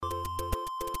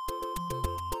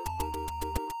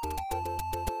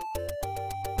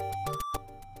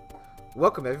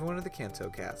Welcome everyone to the Kanto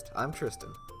Cast. I'm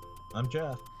Tristan. I'm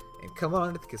Jeff. And come on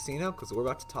into the casino because we're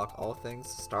about to talk all things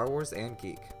Star Wars and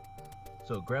geek.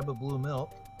 So grab a blue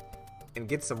milk, And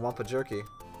get some Wampa Jerky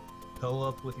cuddle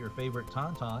up with your favorite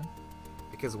Tauntaun.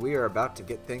 because we are about to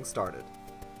get things started.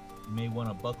 You may want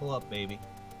to buckle up, baby.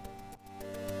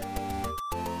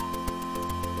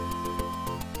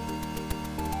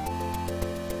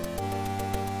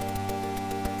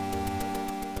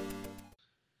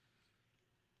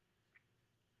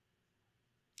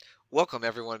 Welcome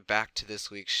everyone back to this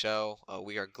week's show.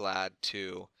 We are glad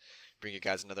to bring you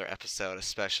guys another episode,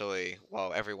 especially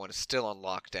while everyone is still on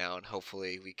lockdown.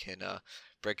 Hopefully we can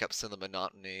break up some of the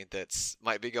monotony that's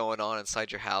might be going on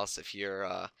inside your house if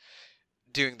you're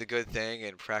doing the good thing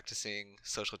and practicing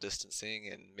social distancing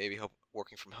and maybe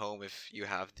working from home if you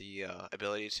have the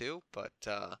ability to. But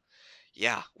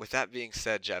yeah, with that being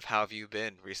said, Jeff, how have you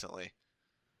been recently?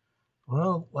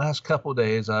 Well, last couple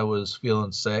days I was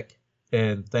feeling sick,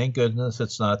 and thank goodness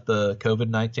it's not the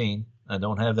COVID-19. I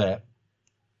don't have that.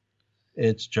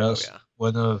 It's just yeah.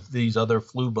 one of these other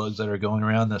flu bugs that are going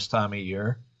around this time of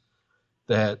year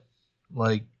that,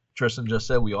 like Tristan just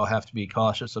said, we all have to be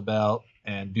cautious about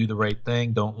and do the right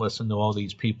thing. Don't listen to all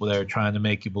these people that are trying to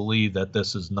make you believe that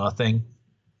this is nothing,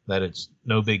 that it's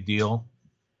no big deal.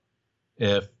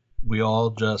 If we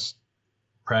all just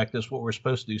practice what we're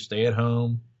supposed to do, stay at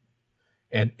home,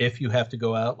 and if you have to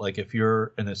go out, like if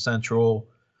you're have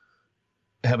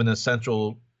an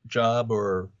essential job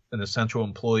or an essential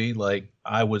employee, like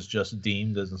I was just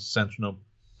deemed as an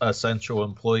essential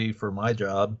employee for my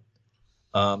job,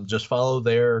 just follow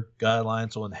their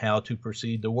guidelines on how to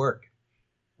proceed to work.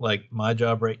 Like my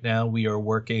job right now,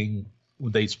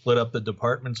 they split up the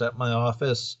departments at my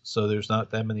office, so there's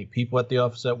not that many people at the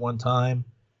office at one time.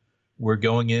 We're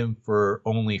going in for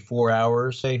only 4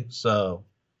 hours, so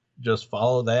just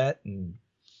follow that, and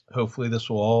hopefully this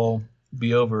will all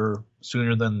be over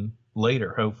sooner than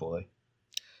later, hopefully.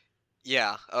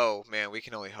 Yeah. Oh man, we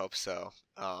can only hope so.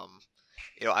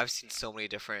 I've seen so many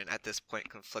different, at this point,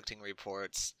 conflicting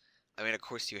reports. I mean, of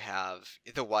course, you have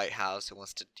the White House who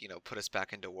wants to, put us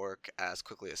back into work as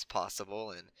quickly as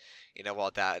possible. And,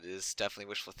 while that is definitely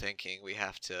wishful thinking, we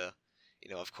have to,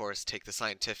 of course, take the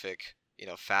scientific,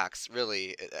 facts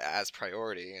really as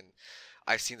priority. And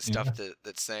I've seen stuff Yeah.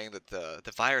 that's saying that the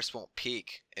virus won't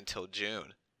peak until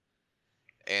June.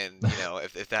 And,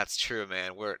 if that's true,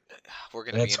 man, we're going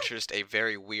to be That's in just a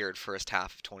very weird first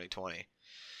half of 2020.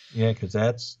 Yeah, because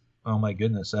that's, oh my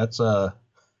goodness, that's in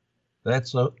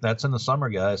the summer,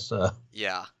 guys.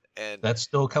 Yeah. And That's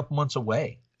still a couple months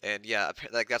away. And yeah,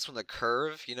 like that's when the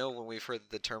curve, when we've heard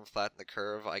the term flatten the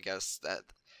curve, I guess that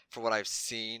for what I've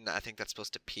seen, I think that's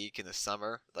supposed to peak in the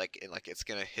summer, like it's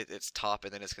gonna hit its top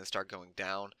and then it's gonna start going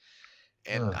down.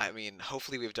 And Ugh. I mean,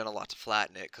 hopefully we've done a lot to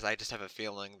flatten it, because I just have a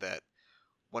feeling that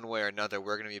one way or another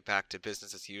we're gonna be back to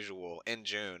business as usual in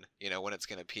June, when it's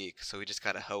gonna peak. So we just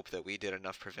gotta hope that we did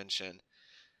enough prevention.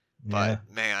 But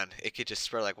Yeah, man, it could just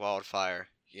spread like wildfire,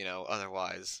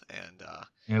 otherwise. And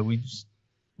yeah, we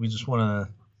just want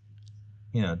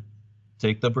to,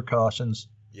 take the precautions,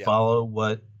 yeah. follow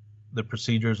what the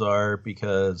procedures are,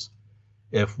 because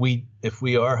if we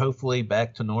are hopefully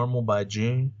back to normal by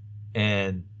June,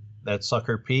 and that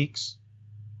sucker peaks,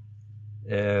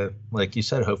 like you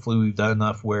said, hopefully we've done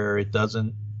enough where it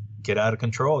doesn't get out of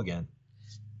control again.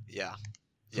 Yeah.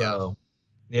 Yeah. So,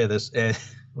 yeah,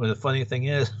 well, the funny thing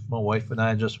is, my wife and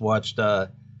I just watched.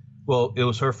 Well, it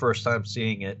was her first time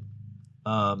seeing it.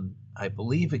 I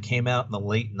believe it came out in the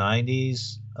late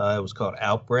 '90s. It was called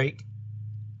Outbreak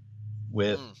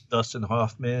with Mm. Dustin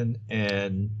Hoffman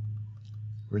and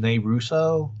Rene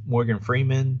Russo, Morgan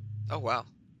Freeman, Oh wow.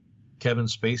 Kevin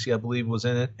Spacey, I believe, was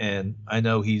in it. And I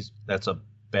know that's a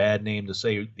bad name to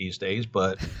say these days,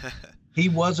 but he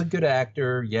was a good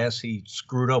actor. Yes, he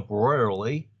screwed up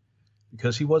royally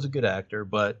because he was a good actor.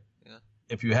 But Yeah.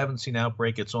 if you haven't seen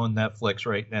Outbreak, it's on Netflix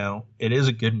right now. It is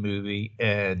a good movie,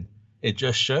 and it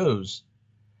just shows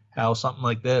how something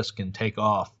like this can take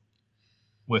off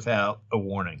without a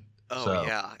warning. Oh So,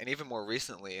 yeah, and even more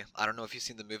recently, I don't know if you've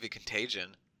seen the movie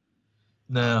Contagion.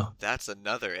 no. That's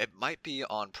another. It might be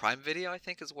on Prime Video, I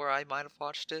think, is where I might have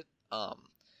watched it.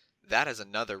 That is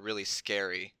another really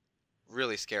scary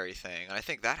thing. And I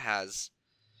think that has,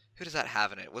 who does that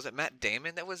have in it? Was it Matt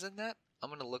Damon that was in that? I'm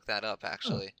gonna look that up Oh,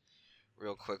 actually,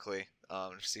 real quickly,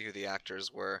 to see who the actors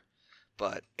were.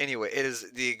 But anyway, it is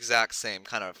the exact same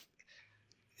kind of.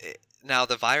 Now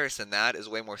the virus in that is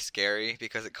way more scary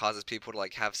because it causes people to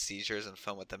like have seizures and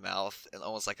foam at the mouth and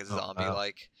almost like a oh zombie wow.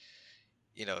 like,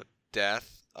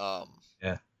 death.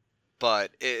 Yeah.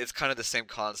 But it's kind of the same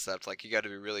concept. Like you got to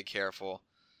be really careful.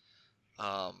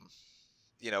 Um,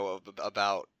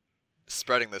 about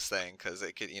spreading this thing, because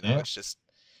it could, Yeah. it's just,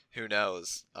 who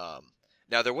knows.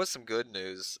 Now there was some good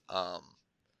news.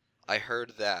 I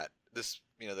heard that this,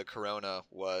 the corona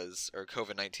was, or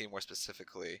COVID-19 more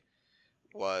specifically,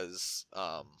 was,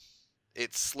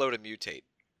 it's slow to mutate.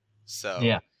 So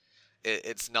Yeah.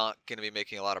 it's not going to be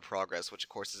making a lot of progress, which of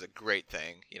course is a great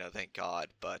thing, thank God.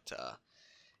 But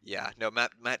yeah, no,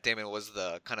 Matt Damon was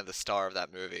the kind of the star of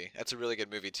that movie. That's a really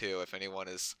good movie too. If anyone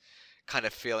is kind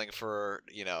of feeling for,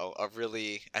 a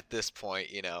really, at this point,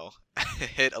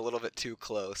 hit a little bit too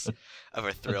close of a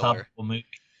A thriller. topical movie.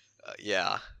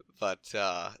 Yeah, but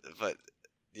yeah,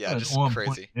 An just on-point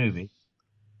crazy. movie.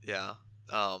 Yeah.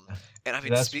 And I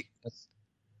mean, That's,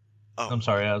 oh, I'm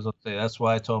sorry, I was going to say, that's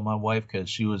why I told my wife, because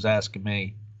she was asking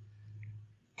me,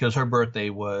 because her birthday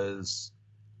was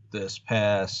this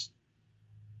past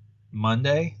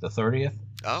Monday, the 30th.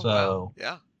 oh, So wow,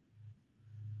 yeah,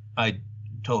 I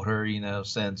told her,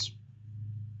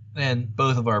 and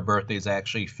both of our birthdays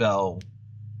actually fall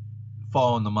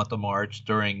in the month of March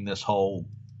during this whole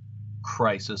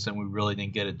crisis, and we really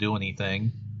didn't get to do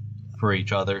anything for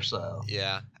each other. So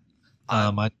yeah.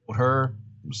 I told her,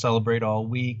 celebrate all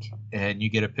week, and you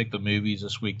get to pick the movies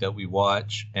this week that we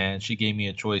watch. And she gave me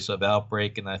a choice of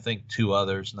Outbreak and I think 2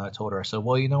 others. And I told her, I said,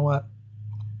 well, you know what?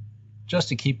 Just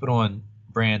to keep it on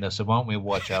brand, I said, why don't we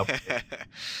watch Outbreak?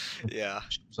 Yeah.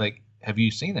 She was like, have you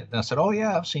seen it? And I said, oh,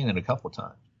 yeah, I've seen it a couple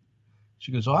times.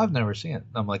 She goes, oh, I've never seen it.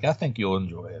 I'm like, I think you'll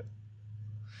enjoy it.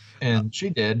 And she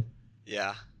did.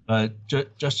 Yeah. But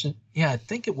I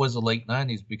think it was the late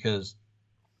 90s because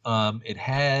it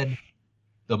had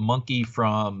the monkey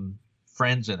from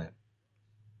Friends in it.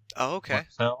 Oh, okay.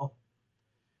 Marcel.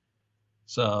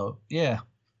 So, yeah.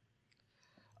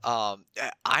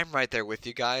 I'm right there with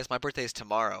you guys. My birthday is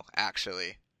tomorrow,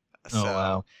 actually. So, Oh,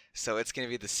 wow. So it's gonna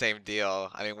be the same deal.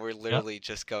 I mean, we're literally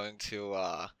just going to,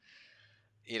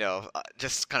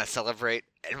 just kind of celebrate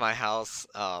in my house.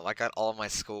 I got all of my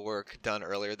schoolwork done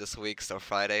earlier this week, so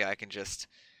Friday I can just,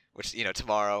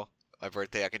 tomorrow, my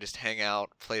birthday, I can just hang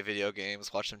out, play video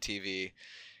games, watch some TV,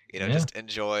 Yeah. just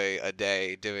enjoy a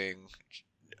day doing,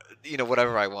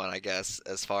 whatever I want, I guess,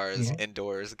 as far as Yeah.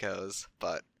 indoors goes.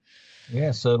 But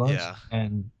Yeah, so long. yeah,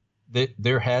 And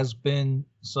there has been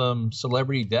some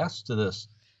celebrity deaths to this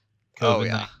oh COVID-19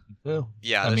 yeah, too.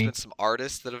 yeah. I There's mean, been some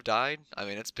artists that have died. I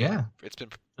mean, it's yeah, been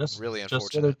just really the other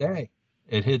unfortunate. day,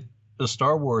 it hit the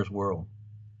Star Wars world.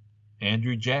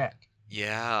 Andrew Jack.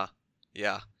 Yeah,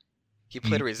 yeah. He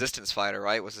played He, a resistance fighter,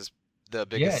 right? Was the yeah,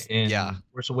 biggest? Yeah, in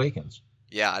Force Awakens.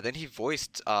 yeah. Then he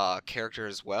voiced character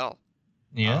as well.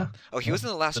 Yeah, Oh, he yeah, was in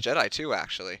The Last Jedi too,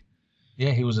 actually.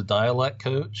 yeah. He was a dialect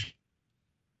coach.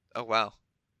 Oh wow.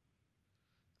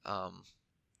 Um,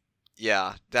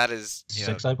 yeah, that is,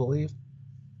 6, I believe,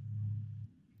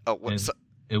 oh, what? and So,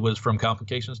 it was from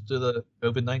complications to the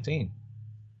COVID-19.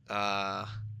 uh,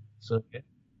 So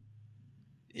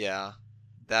yeah,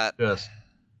 that. just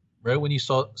right when you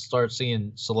start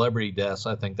seeing celebrity deaths,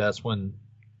 I think that's when,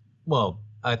 well,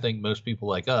 I think most people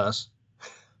like us,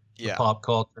 the Yeah, pop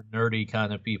culture nerdy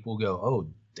kind of people, go, oh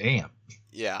damn.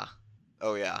 yeah.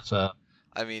 Oh yeah. So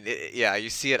I mean, yeah. You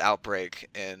see it outbreak,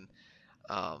 and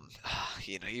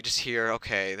you just hear,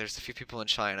 okay, there's a few people in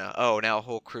China. Oh, now a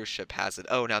whole cruise ship has it.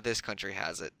 Oh, now this country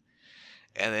has it.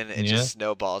 And then it yeah, just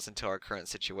snowballs into our current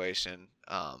situation.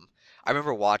 I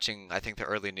remember watching, I think, the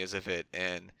early news of it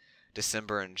in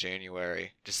December and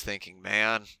January, just thinking,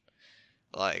 man,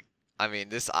 like, I mean,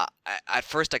 this. At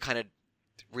first, I kind of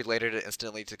related it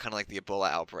instantly to kind of like the Ebola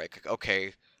outbreak. Like,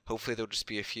 okay, hopefully there'll just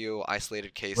be a few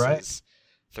isolated right, cases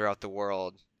throughout the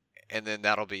world, and then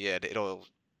that'll be it.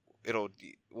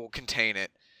 We'll contain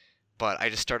it. But I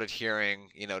just started hearing,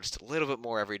 just a little bit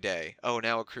more every day. Oh,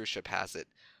 now a cruise ship has it.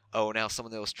 Oh, now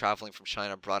someone that was traveling from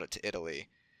China brought it to Italy,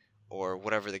 or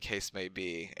whatever the case may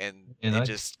be, and and it I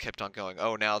just kept on going.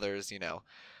 Oh, now there's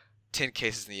 10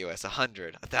 cases in the U.S.,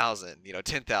 100, 1,000,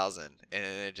 10,000, and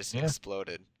it just yeah,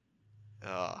 exploded.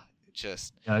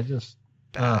 Just I just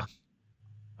bad.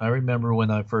 I remember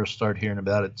when I first started hearing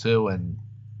about it too, and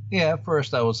yeah, at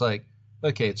first I was like,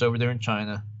 okay, it's over there in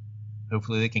China.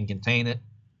 Hopefully they can contain it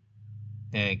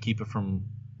and keep it from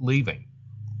leaving.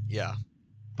 Yeah,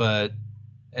 But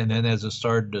and then as it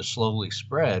started to slowly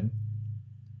spread,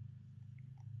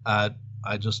 I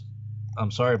I just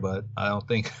I'm sorry, but I don't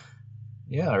think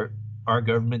yeah our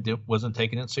government wasn't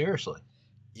taking it seriously,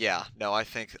 yeah. No, I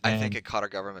think and it caught our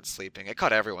government sleeping. It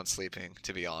caught everyone sleeping,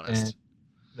 to be and honest.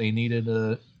 they needed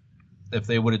a if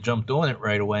they would have jumped on it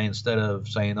right away instead of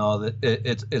saying oh that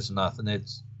it's nothing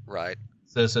it's Right.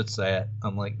 this it's that.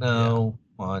 I'm like Yeah. no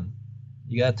come on,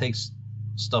 you gotta take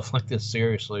stuff like this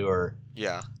seriously or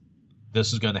Yeah.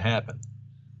 this is going to happen.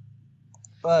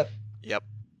 But Yep.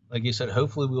 like you said,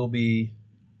 hopefully we'll be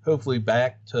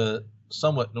back to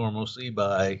somewhat normalcy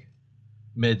by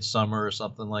midsummer or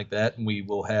something like that, and we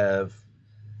will have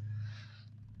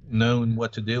known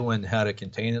what to do and how to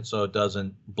contain it so it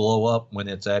doesn't blow up when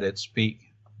it's at its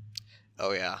peak.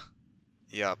 Oh yeah.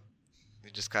 Yep.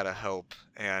 You just gotta hope.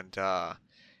 And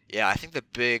yeah, I think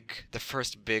the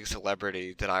first big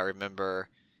celebrity that I remember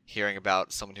hearing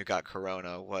about someone who got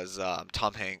corona was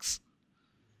Tom Hanks.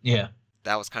 Yeah.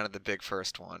 That was kind of the big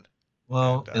first one.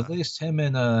 Well, And at least him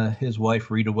and his wife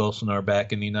Rita Wilson are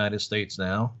back in the United States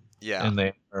now, yeah, and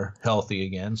they are healthy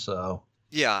again. So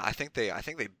yeah,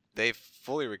 they've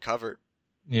fully recovered.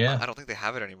 yeah, I don't think they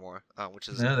have it anymore, which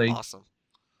is no, awesome.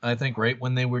 I think right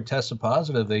when they were tested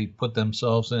positive, they put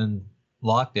themselves in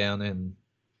lockdown and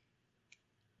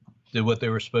did what they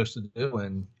were supposed to do.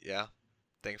 And Yeah,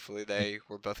 thankfully they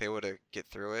were both able to get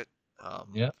through it.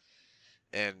 yeah,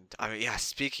 And I mean, yeah,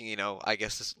 speaking, I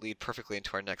guess this lead perfectly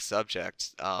into our next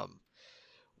subject.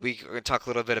 We're gonna talk a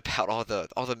little bit about all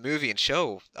the movie and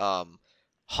show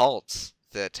halts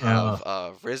that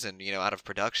have risen, out of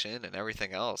production and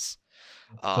everything else.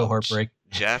 so heartbreak.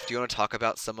 Jeff, do you want to talk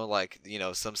about some of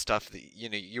some stuff that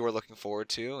you were looking forward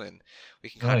to, and we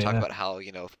can Oh, kind of talk yeah. about how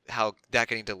how that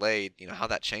getting delayed, how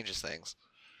that changes things.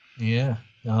 Yeah.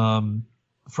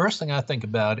 First thing I think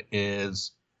about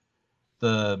is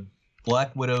the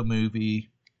Black Widow movie,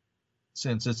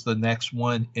 since it's the next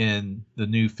one in the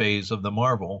new phase of the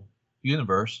Marvel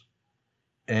universe,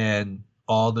 and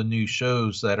all the new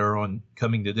shows that are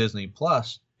coming to Disney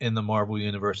Plus in the Marvel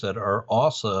universe that are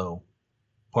also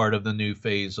part of the new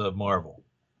phase of Marvel.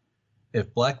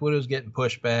 If Black Widow's getting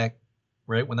pushed back,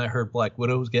 right when I heard Black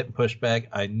Widow was getting pushed back,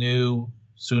 I knew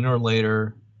sooner or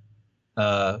later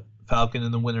Falcon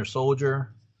and the Winter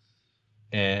Soldier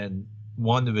and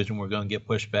WandaVision were going to get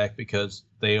pushed back because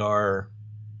they are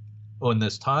on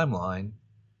this timeline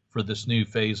for this new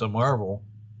phase of Marvel.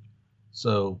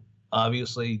 So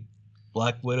obviously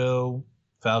Black Widow,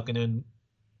 Falcon and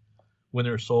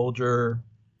Winter Soldier,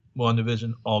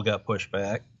 WandaVision all got pushed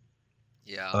back.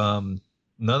 Yeah.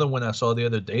 Another one I saw the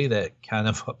other day that kind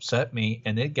of upset me,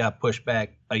 and it got pushed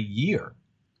back a year,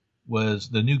 was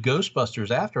the new Ghostbusters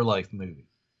Afterlife movie.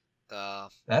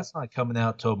 That's not coming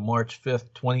out till March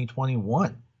 5th,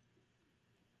 2021.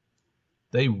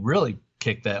 They really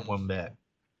kicked that one back.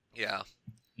 Yeah.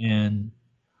 And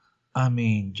I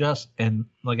mean, and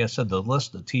like I said, the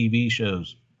list of TV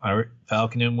shows,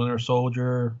 Falcon and Winter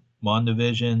Soldier,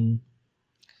 WandaVision,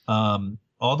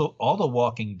 all the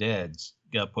Walking Deads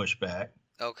got pushed back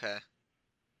Okay.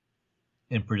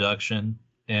 in production,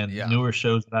 and Yeah. newer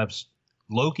shows that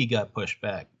Loki got pushed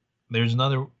back. There's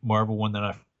another Marvel one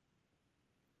that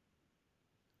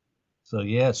so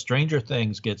yeah, Stranger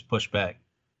Things gets pushed back.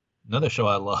 Another show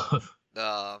I love.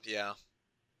 Yeah.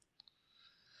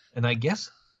 And I guess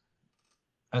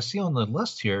I see on the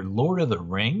list here, Lord of the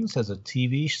Rings has a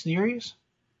TV series.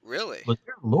 Really? Was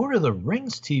there a Lord of the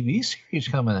Rings TV series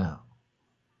coming out?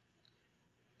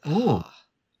 Ooh.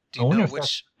 Do I you wonder know if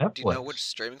which? that's Do you know Netflix. which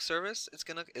streaming service it's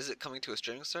gonna? Is it coming to a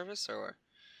streaming service or?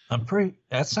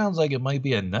 That sounds like it might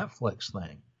be a Netflix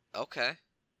thing. Okay.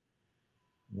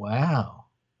 Wow.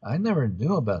 I never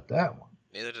knew about that one.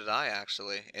 Neither did I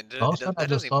actually, and All of a sudden, I that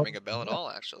just doesn't even saw ring a bell at all,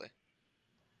 actually.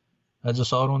 I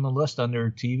just saw it on the list under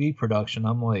TV production.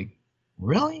 I'm like,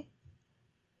 really?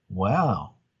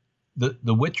 Wow.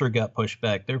 The Witcher got pushed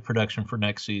back. Their production for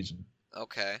next season.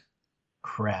 Okay.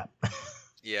 Crap.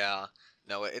 Yeah.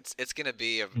 No, it's gonna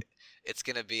be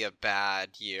a bad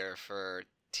year for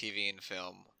TV and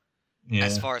film Yeah.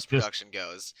 as far as production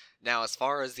goes. Now, as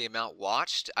far as the amount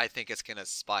watched, I think it's gonna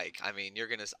spike. I mean, I've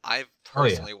Oh, yeah.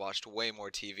 personally watched way more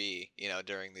TV,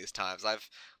 during these times. I've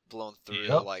blown through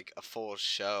Yep. like a full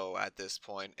show at this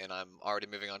point, and I'm already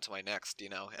moving on to my next,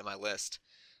 in my list.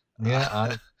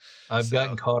 Yeah, I've So-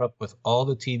 gotten caught up with all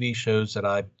the TV shows that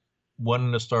I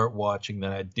wanted to start watching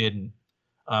that I didn't.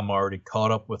 I'm already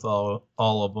caught up with all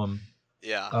of them.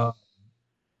 Yeah.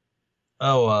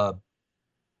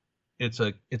 It's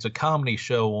a comedy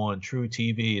show on True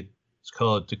TV. It's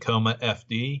called Tacoma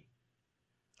FD.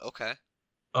 Okay.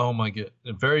 Oh my god,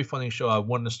 a very funny show. I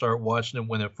wanted to start watching it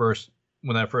when I first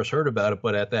heard about it,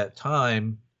 but at that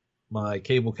time, my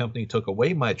cable company took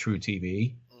away my True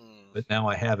TV, but now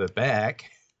I have it back.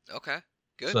 Okay.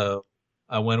 Good. So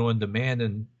I went on demand,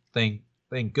 and thank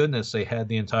goodness they had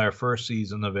the entire first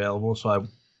season available. So I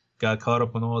got caught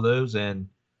up on all those, and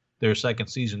their second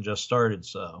season just started.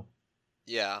 So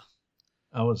Yeah.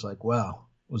 I was like, wow,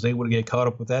 was able to get caught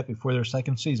up with that before their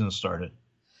second season started.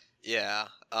 Yeah.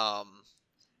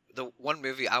 The one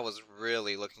movie I was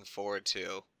really looking forward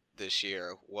to this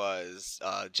year was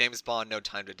James Bond: No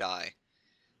Time to Die,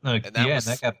 and Yeah, and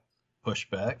that got pushed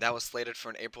back. that was slated for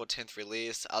an April 10th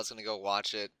release. I was gonna go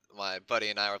watch it. My buddy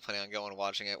and I were planning on going and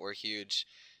watching it. We're huge,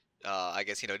 I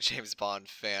guess James Bond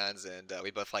fans, and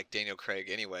we both like Daniel Craig,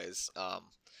 anyways.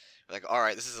 We're like, all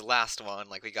right, this is the last one.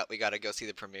 Like, we got to go see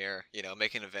the premiere.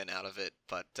 Make an event out of it.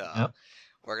 But Yep.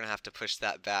 we're gonna have to push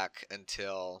that back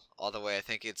until all the way. I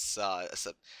think it's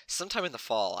sometime in the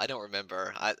fall. I don't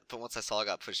remember. But once I saw it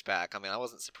got pushed back, I mean, I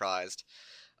wasn't surprised.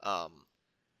 Um,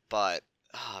 but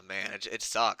oh man, it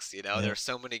sucks. Yeah. There's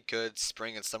so many good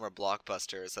spring and summer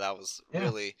blockbusters that I was Yeah.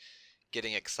 really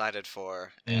getting excited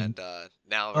for, And- and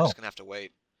now we're just gonna have to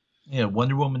wait. Yeah,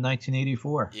 Wonder Woman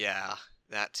 1984. Yeah,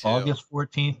 that too. August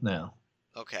 14th now.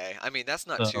 Okay, I mean that's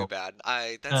not So- too bad.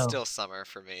 That's No. still summer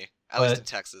for me, at least But- in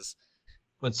Texas.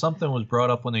 But something was brought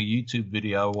up on a YouTube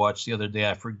video I watched the other day.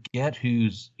 I forget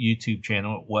whose YouTube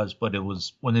channel it was, but it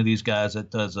was one of these guys that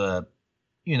does a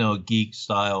geek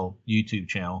style YouTube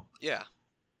channel. Yeah.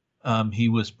 He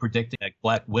was predicting that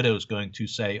Black Widow is going to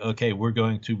say, okay, we're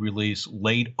going to release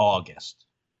late August.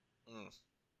 Mm.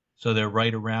 So they're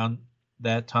right around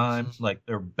that time, Mhm. like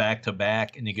they're back to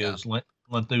back. And he Yeah. goes, let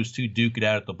those two duke it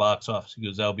out at the box office. He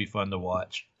goes, that'll be fun to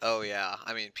watch. Oh yeah.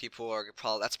 I mean, people are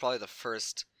probably that's probably the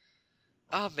first.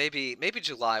 Maybe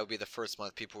July will be the first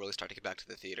month people really start to get back to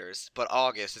the theaters, but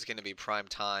August is going to be prime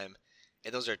time,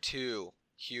 and those are two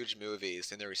huge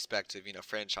movies in their respective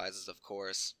franchises, of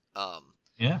course.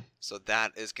 Yeah. So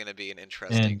that is going to be an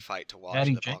interesting And fight to watch Patty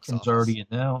in the box Jenkins office.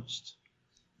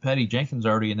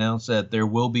 already announced that there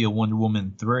will be a Wonder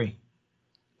Woman 3.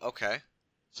 Okay.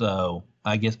 So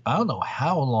I guess I don't know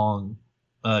how long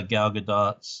Gal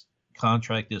Gadot's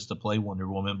contract is to play Wonder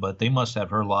Woman, but they must have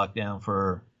her locked down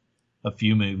for a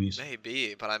few movies.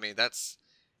 Maybe, but I mean that's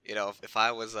if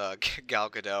I was Gal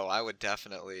Gadot, I would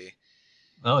definitely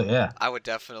Oh yeah. I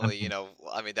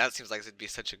mean that seems like it'd be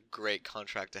such a great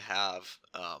contract to have.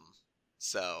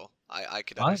 So I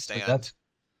could Honestly, understand.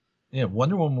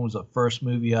 Wonder Woman was the first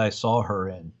movie I saw her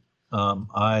in.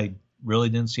 I really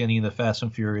didn't see any of the Fast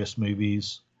and Furious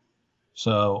movies,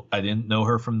 so I didn't know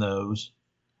her from those.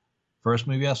 First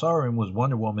movie I saw her in was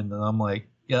Wonder Woman, and I'm like,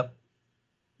 yep,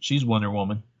 she's Wonder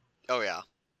Woman. Oh yeah.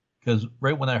 Because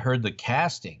right when I heard the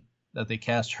casting, that they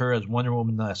cast her as Wonder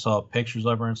Woman, and I saw pictures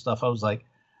of her and stuff, I was like,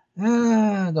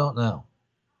 I don't know.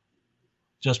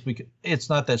 Just because it's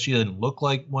not that she didn't look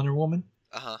like Wonder Woman,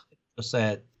 Uh-huh. just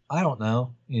that I don't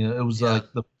know. It was Yeah.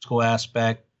 like the physical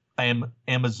aspect. I am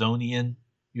Amazonian.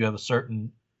 You have a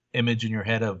certain image in your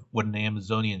head of what an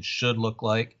Amazonian should look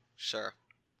like, Sure.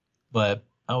 but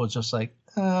I was just like,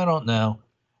 I don't know.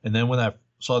 And then when I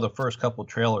saw the first couple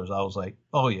trailers, I was like,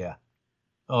 oh yeah,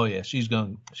 she's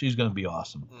going to be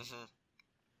awesome. Mhm.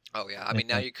 Oh yeah. I mean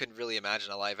now you couldn't really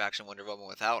imagine a live action Wonder Woman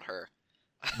without her.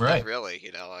 Right. Really,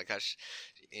 like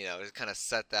it kind of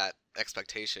set that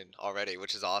expectation already,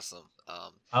 which is awesome.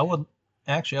 I would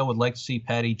like to see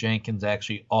Patty Jenkins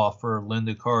actually offer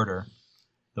Linda Carter,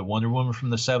 the Wonder Woman from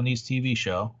the 70s TV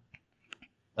show,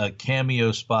 a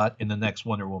cameo spot in the next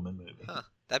Wonder Woman movie. Huh.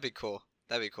 That'd be cool.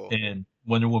 And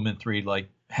Wonder Woman 3, like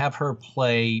have her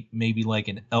play maybe like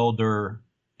an elder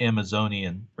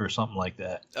Amazonian or something like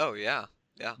that. Oh yeah.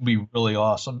 Yeah. Would be really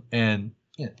awesome. And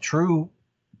true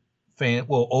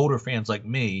older fans like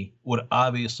me would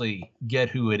obviously get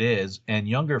who it is, and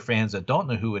younger fans that don't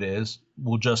know who it is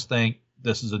will just think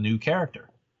this is a new character.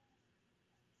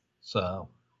 So.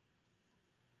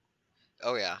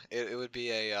 Oh yeah. It would be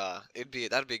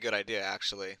that'd be a good idea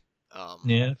actually.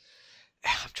 Yeah.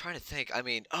 I'm trying to think. I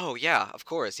mean, oh yeah, of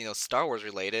course. Star Wars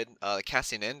related. The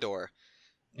Cassian Andor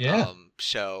Yeah.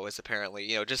 show is apparently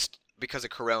just because of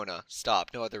Corona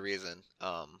stopped, no other reason.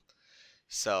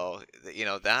 So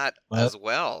that Well, as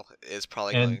well is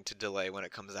probably and- going to delay when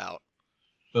it comes out.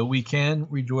 But we can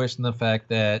rejoice in the fact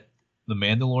that The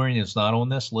Mandalorian is not on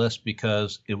this list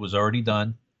because it was already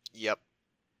done. Yep.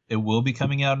 It will be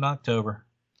coming out in October.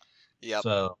 Yep.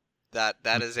 So That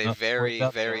is a Not very worked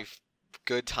out very well.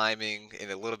 good timing and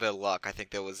a little bit of luck I think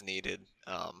that was needed.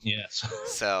 yes.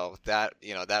 So that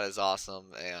that is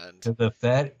awesome, and 'Cause if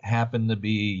that happened to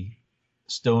be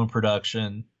still in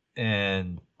production,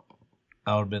 and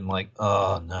I would have been like,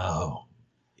 oh no.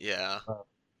 yeah.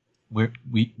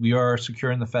 We are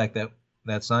securing the fact that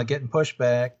that's not getting pushed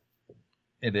back.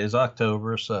 It is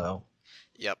October, so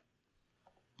Yep.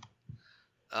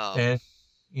 and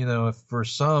if for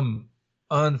some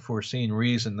unforeseen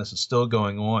reason this is still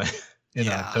going on in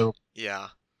Yeah. October, Yeah.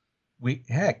 we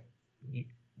have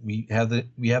the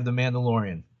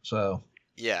Mandalorian, so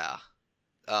Yeah.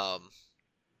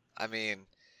 I mean,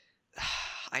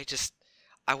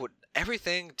 I would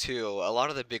everything to a lot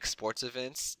of the big sports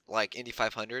events like Indy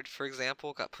 500, for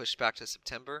example, got pushed back to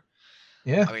September.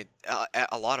 Yeah, I mean,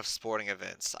 a lot of sporting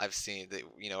events I've seen that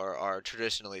are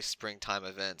traditionally springtime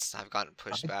events have gotten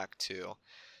pushed I, back to I'm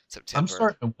September.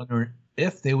 starting to wonder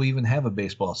if they will even have a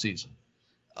baseball season.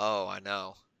 Oh, I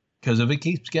know. Because if it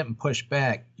keeps getting pushed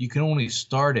back, you can only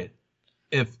start it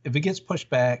if it gets pushed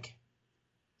back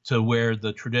to where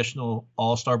the traditional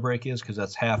All-Star break is, because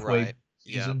that's halfway Right.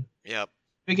 Yep. season. Yep.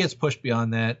 If it gets pushed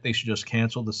beyond that, they should just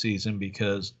cancel the season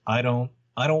because I don't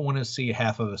want to see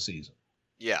half of a season.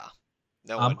 Yeah.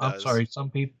 No one I'm does. sorry,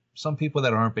 some people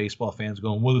that aren't baseball fans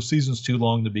going, well, the season's too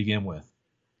long to begin with.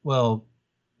 Well,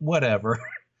 whatever.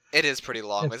 It is pretty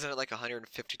long, If, isn't it? Like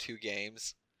 152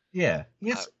 games. yeah, Uh,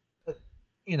 yes,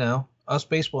 us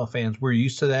baseball fans, we're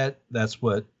used to that. That's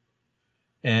what,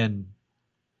 and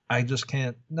I just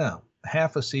can't. No,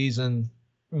 half a season.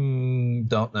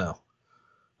 Don't know.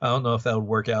 I don't know if that would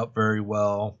work out very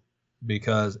well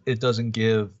because it doesn't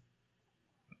give.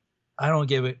 I don't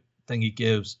give it. Think it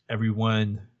gives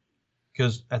everyone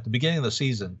because at the beginning of the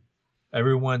season,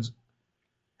 everyone's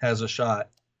has a shot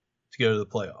to go to the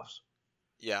playoffs,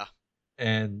 yeah.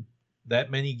 and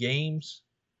that many games,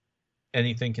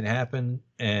 anything can happen.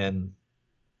 And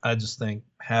I just think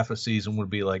half a season would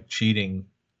be like cheating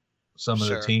some of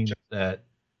the Sure. teams that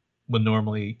would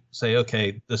normally say,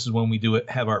 okay, this is when we do it,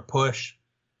 have our push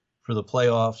for the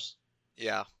playoffs.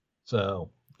 Yeah. So,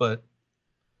 but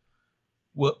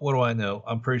what do I know?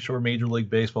 I'm pretty sure Major League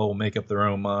Baseball will make up their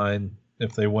own mind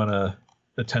if they want to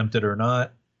attempt it or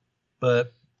not.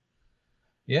 But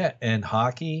yeah, and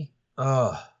hockey,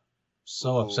 oh,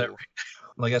 so upset. Ooh.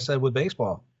 Like I said with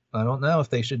baseball, I don't know if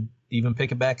they should even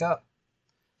pick it back up.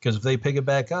 Because if they pick it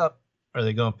back up, are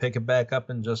they going to pick it back up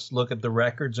and just look at the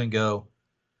records and go,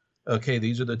 okay,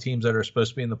 these are the teams that are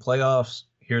supposed to be in the playoffs.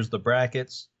 Here's the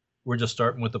brackets. We're just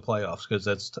starting with the playoffs because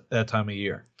that's that time of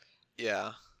year.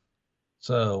 Yeah.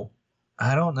 So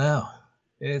I don't know.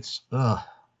 It's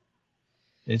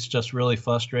it's just really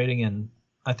frustrating, and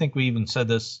I think we even said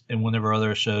this in one of our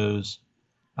other shows.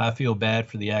 I feel bad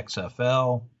for the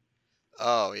XFL.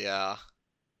 Oh, yeah.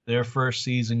 Their first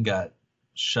season got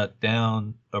shut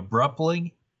down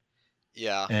abruptly,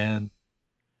 Yeah. and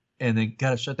they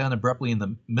got shut down abruptly in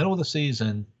the middle of the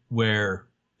season where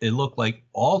it looked like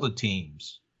all the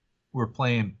teams were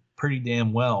playing pretty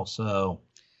damn well. So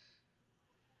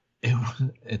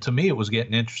to me, it was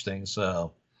getting interesting.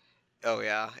 So, Oh,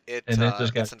 yeah. and then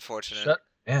just got It's unfortunate, shut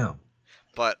down.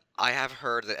 but I have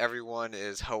heard that everyone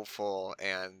is hopeful,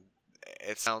 and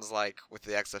it sounds like with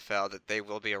the XFL that they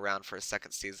will be around for a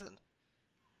second season,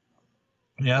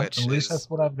 Yeah, at which least is that's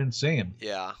what I've been seeing.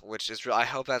 yeah, I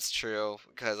hope that's true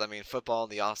because I mean football in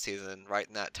the off season, right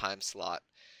in that time slot,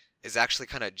 is actually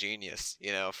kind of genius,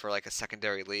 for like a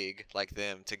secondary league like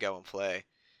them to go and play,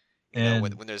 when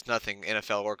And there's nothing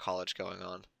NFL or college going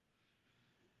on.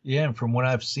 yeah, and from what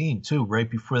I've seen too, right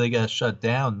before they got shut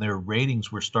down, their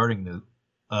ratings were starting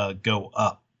to go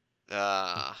up.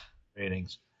 Ah,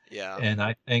 Ratings, yeah. and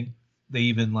I think they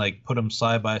even like put them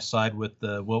side by side with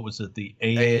the what was it, the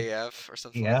AAF or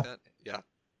something like AAF. that. Yeah.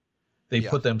 They Yeah.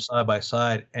 put them side by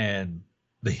side, and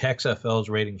the XFL's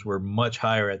ratings were much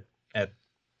higher at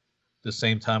the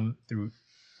same time through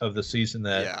of the season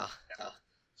that. Yeah.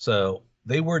 So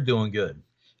they were doing good.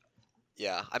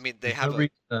 Yeah. I mean, they There's no have a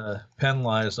reason to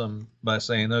penalize them by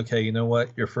saying, okay, you know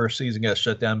what, your first season got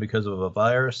shut down because of a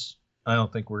virus. I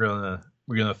don't think we're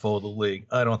gonna fold the league.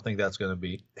 I don't think that's gonna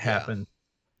be yeah. happen.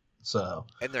 So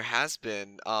And there has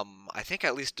been, I think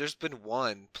at least there's been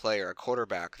one player, a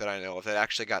quarterback that I know of, that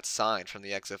actually got signed from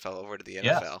the XFL over to the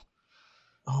yeah. NFL.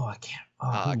 Oh, I can't. Oh,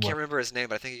 I who can't was? remember his name,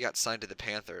 but I think he got signed to the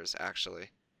Panthers, actually.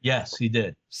 Yes, he did.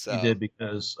 He So did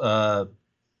because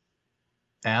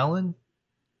Allen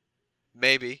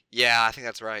maybe, yeah, I think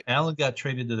that's right. Allen got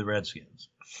traded to the Redskins,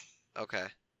 Okay.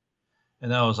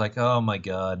 and I was like, oh my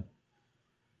god.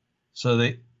 So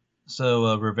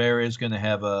Rivera is going to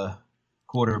have a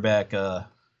quarterback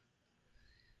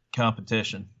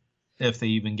competition if they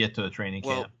even get to a training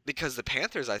Well, camp. because the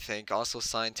Panthers, I think, also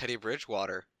signed Teddy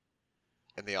Bridgewater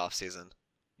in the offseason.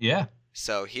 Yeah.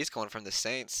 So he's going from the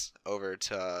Saints over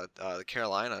to the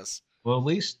Carolinas. Well, at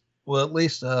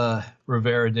least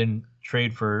Rivera didn't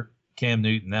trade for Cam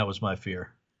Newton. That was my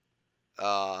fear.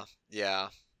 Yeah.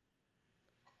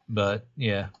 But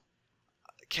yeah,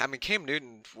 I mean, Cam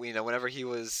Newton, whenever he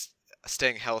was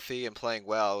staying healthy and playing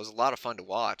well, it was a lot of fun to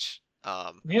watch.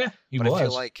 yeah, he But I feel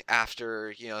was. like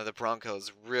after, the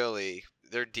Broncos really,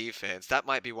 their defense, that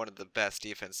might be one of the best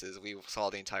defenses we saw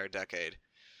the entire decade.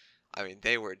 I mean,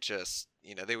 they would just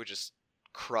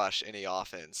crush any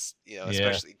offense, Yeah,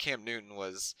 especially Cam Newton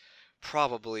was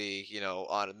probably,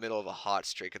 on the middle of a hot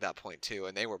streak at that point too,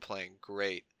 and they were playing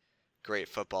great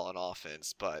football and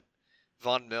offense. But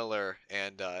Von Miller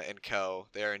and co.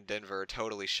 there in Denver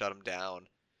totally shut him down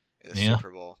in the Yeah.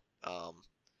 Super Bowl.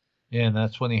 Yeah, and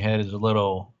that's when he had his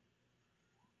little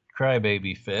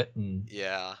crybaby fit and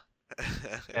Yeah,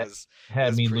 it had, was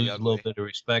had me pretty lose a little ugly. bit of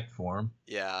respect for him.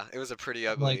 Yeah, it was a pretty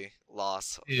I'm like, ugly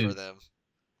loss for dude, them.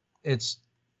 it's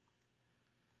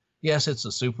yes, it's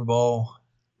a Super Bowl,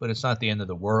 but it's not the end of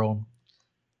the world.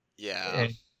 Yeah,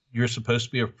 And you're supposed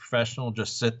to be a professional.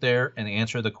 Just sit there and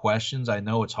answer the questions. I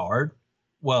know it's hard.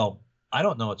 Well, I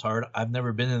don't know it's hard. I've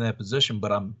never been in that position,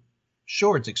 but I'm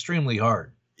sure it's extremely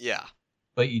hard. yeah,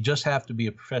 But you just have to be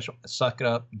a professional, suck it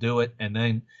up, do it, and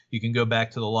then you can go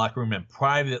back to the locker room and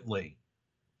privately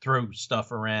throw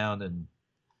stuff around and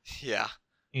yeah.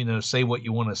 say what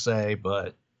you want to say.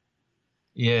 But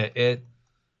yeah,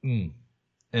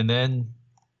 and then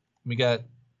we got.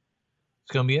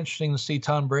 It's going to be interesting to see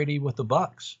Tom Brady with the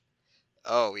Bucks.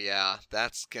 Oh yeah,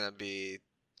 that's gonna be.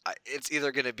 It's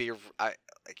either gonna be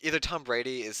either Tom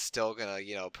Brady is still gonna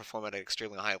perform at an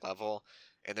extremely high level,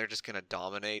 and they're just gonna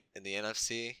dominate in the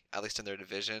NFC, at least in their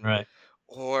division, Right.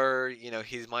 or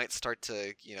he might start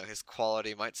to his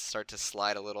quality might start to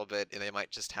slide a little bit, and they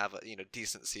might just have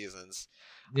decent seasons.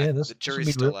 Yeah, The this will jury's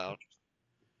be still really out.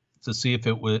 to see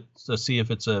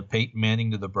if it's a Peyton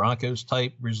Manning to the Broncos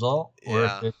type result, or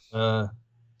Yeah, if it's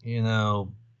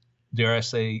dare I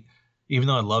say, even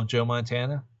though I love Joe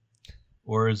Montana,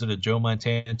 or is it a Joe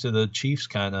Montana to the Chiefs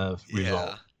kind of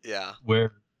result, yeah,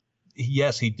 where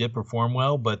yes, he did perform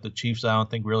well, but the Chiefs I don't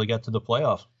think really got to the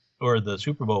playoffs or the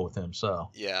Super Bowl with him. So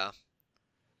yeah,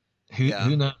 yeah.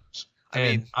 who knows? I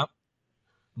And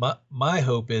mean, my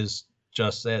hope is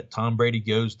just that Tom Brady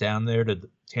goes down there to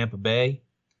Tampa Bay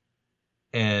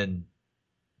and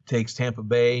takes Tampa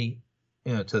Bay,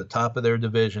 to the top of their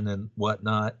division and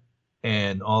whatnot,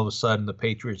 and all of a sudden the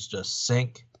Patriots just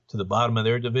sink to the bottom of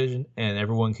their division, and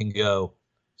everyone can go,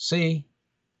 see,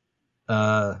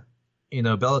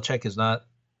 Belichick is not.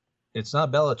 It's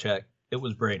not Belichick. It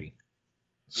was Brady.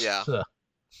 yeah, So,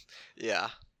 yeah.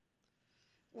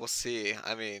 We'll see.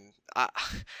 I mean,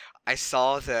 I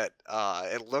saw that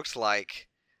it looked like,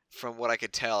 from what I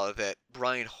could tell, that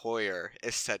Brian Hoyer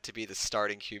is set to be the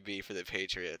starting QB for the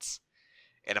Patriots.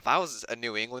 And if I was a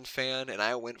New England fan and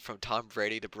I went from Tom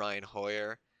Brady to Brian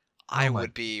Hoyer, I oh my,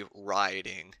 would be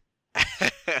rioting.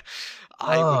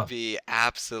 I would oh, be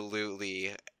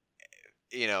absolutely,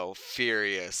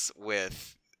 furious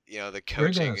with, the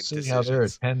you're gonna coaching see how their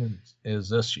decisions. attendance is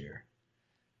this year.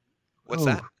 What's Ooh,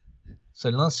 that? so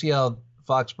let's see how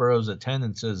Foxborough's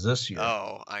attendance is this year.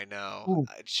 Oh, I know. Ooh,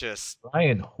 It's just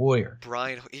Brian Hoyer.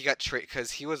 Brian, he got traded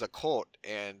because he was a Colt,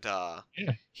 and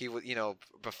Yeah. he was,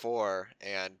 before.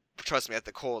 And trust me, at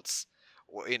the Colts,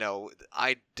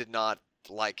 I did not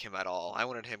like him at all. I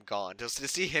wanted him gone. Just to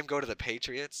see him go to the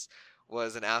Patriots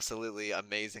was an absolutely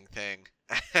amazing thing.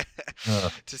 Uh,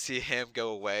 To see him go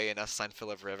away and us sign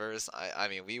Philip Rivers, I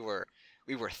mean, we were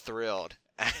thrilled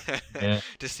yeah.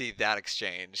 to see that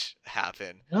exchange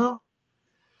happen. No,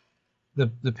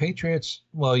 the Patriots.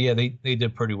 Well, yeah, they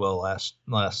did pretty well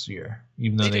last year,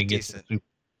 even though They they did get to the decent. Super.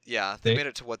 Yeah, they They made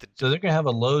it to what the so they're gonna have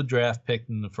a low draft pick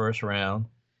in the first round.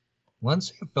 Let's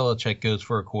see if Belichick goes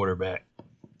for a quarterback.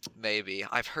 maybe.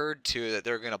 I've heard too that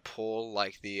they're gonna pull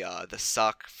like the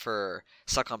suck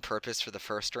on purpose for the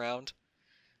first round,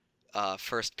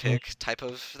 first Mm, pick type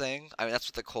of thing. I mean, that's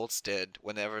what the Colts did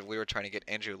whenever we were trying to get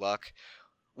Andrew Luck.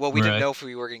 Well, we didn't right. know if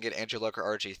we were gonna get Andrew Luck or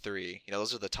RG3.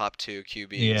 Those are the top two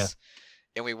Yeah. QBs,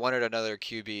 and we wanted another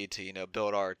QB to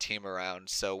build our team around.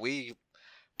 So we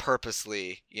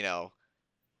purposely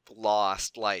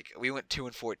lost. Like, we went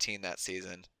 2-14 that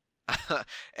season.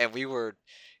 And we were,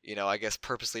 I guess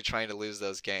purposely trying to lose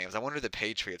those games. I wonder if the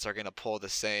Patriots are going to pull the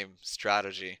same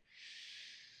strategy.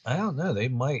 I don't know. They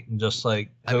might just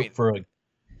I hope mean, for a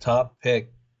top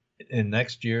pick in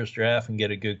next year's draft and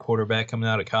get a good quarterback coming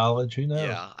out of college. Who knows?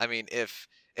 yeah. I mean, if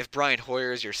Brian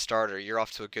Hoyer is your starter, you're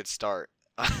off to a good start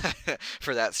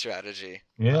for that strategy.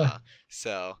 Yeah.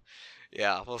 So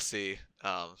yeah, we'll see.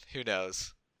 Who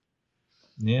knows?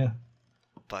 Yeah.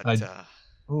 But I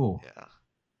ooh. yeah.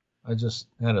 I just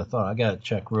had a thought. I gotta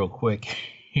check real quick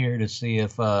here to see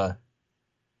if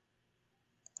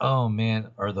oh man,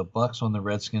 are the Bucks on the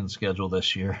Redskins schedule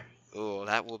this year? Ooh,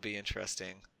 that will be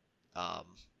interesting.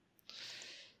 Um,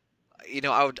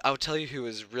 I would tell you who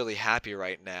is really happy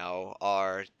right now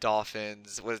are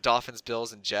Dolphins. With Dolphins,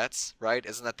 Bills, and Jets, right?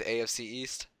 Isn't that the AFC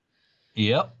East?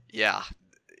 Yep. Yeah,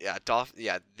 yeah,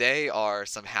 yeah. They are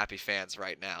some happy fans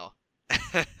right now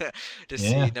to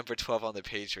see Yeah. number 12 on the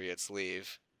Patriots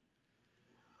leave.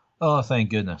 Oh, thank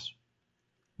goodness.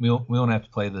 we don't have to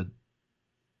play the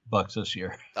Bucks this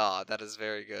year. Ah, that is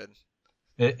very good.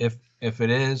 If it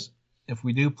is, if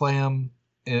we do play them,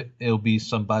 it'll be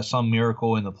by some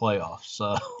miracle in the playoffs.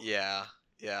 So Yeah,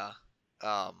 yeah.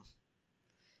 Um,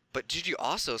 but did you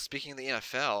also, speaking of the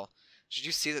NFL, did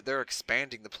you see that they're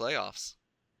expanding the playoffs?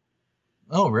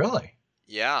 oh really?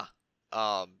 Yeah.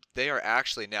 They are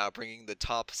actually now bringing the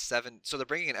top seven, so they're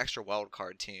bringing an extra wild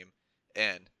card team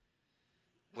in,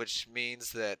 which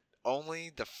means that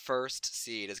only the first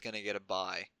seed is going to get a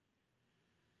bye.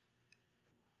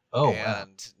 Oh wow.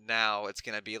 And now it's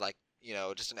going to be like,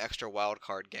 just an extra wild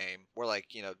card game where, like,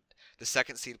 the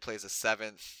second seed plays the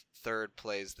seventh, third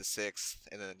plays the sixth,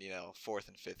 and then, fourth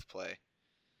and fifth play.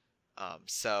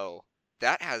 So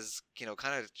that has,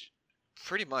 kind of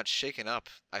pretty much shaken up,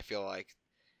 I feel like,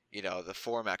 the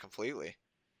format completely.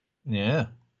 Yeah.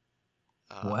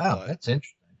 Wow, But that's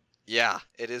interesting. yeah,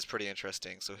 it is pretty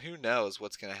interesting. So who knows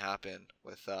what's going to happen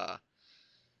with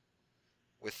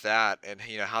that, and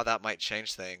how that might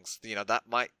change things. That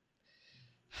might.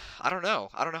 I don't know.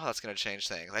 I don't know how that's going to change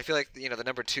things. I feel like the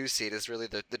number 2 seed is really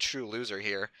the true loser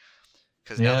here,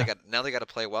 because Yeah. now they got to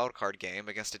play a wild card game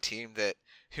against a team that,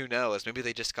 who knows, maybe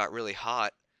they just got really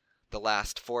hot the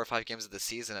last 4 or 5 games of the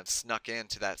season and snuck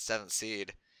into that 7th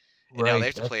seed. And now they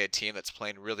have to play a team that's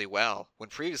playing really well, when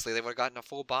previously they would have gotten a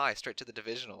full bye straight to the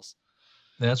divisionals.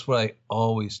 That's what I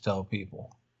always tell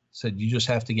people. Said you just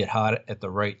have to get hot at the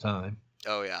right time.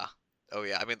 Oh yeah. Oh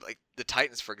yeah. I mean, like the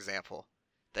Titans, for example,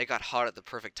 they got hot at the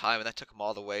perfect time, and that took them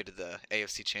all the way to the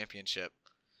AFC Championship.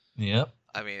 Yep.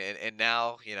 I mean, and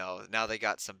now, now they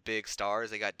got some big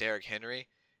stars. They got Derrick Henry,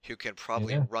 who can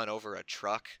probably Yeah. run over a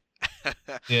truck.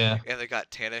 Yeah. And they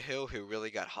got Tannehill, who really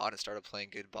got hot and started playing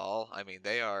good ball. I mean,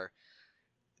 they're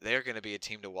going to be a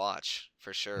team to watch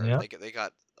for sure. Yeah. They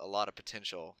got a lot of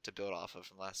potential to build off of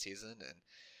from last season,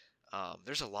 and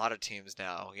there's a lot of teams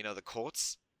now. The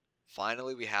Colts.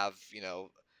 Finally, we have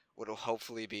what will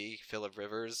hopefully be Phillip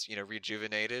Rivers,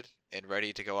 rejuvenated and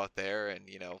ready to go out there and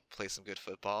play some good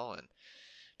football, and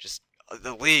just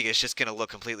the league is just going to look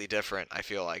completely different. I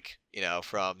feel like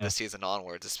from this season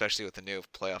onwards, especially with the new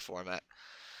playoff format.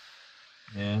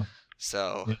 Yeah.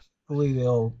 So Yeah.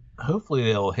 Hopefully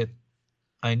they'll hit.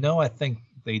 I think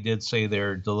they did say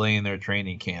they're delaying their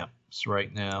training camps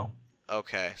right now.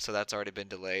 okay, so that's already been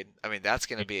delayed. I mean, that's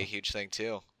going to be a huge thing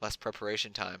too. Less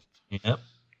preparation time. Yep.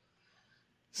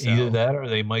 So, Either that or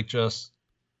they might just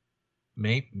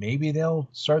maybe they'll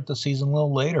start the season a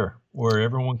little later, where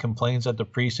everyone complains that the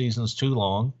preseason's too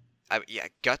long.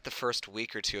 Gut the first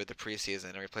week or two of the preseason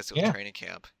and replace it with training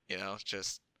camp.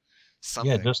 Just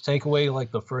something. Yeah, just take away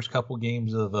like the first couple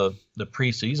games of the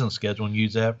preseason schedule and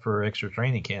use that for extra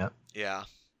training camp. Yeah.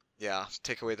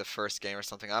 Take away the first game or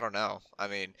something. I don't know. I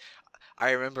mean,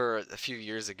 I remember a few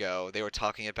years ago they were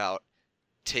talking about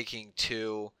taking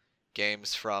 2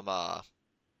 games from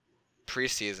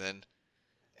preseason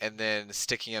and then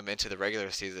sticking them into the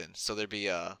regular season, so there'd be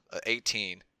a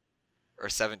 18 or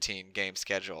 17 game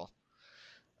schedule.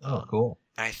 Oh, cool.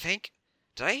 And I think,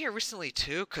 did I hear recently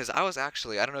too? Because I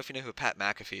don't know if you know who Pat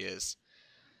McAfee is.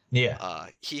 Yeah.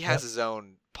 He has his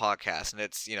own podcast, and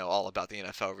it's all about the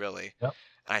NFL really. Yep.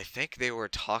 And I think they were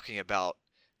talking about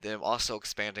them also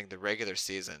expanding the regular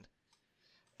season.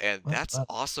 And that's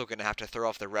also going to have to throw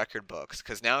off the record books,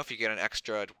 because now if you get an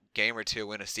extra game or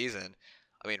 2 in a season,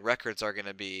 I mean, records are going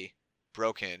to be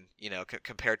broken,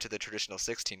 compared to the traditional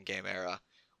 16-game era,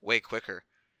 way quicker.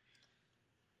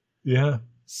 Yeah.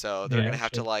 So they're going to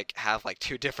have to have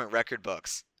 2 different record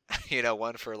books,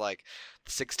 one for like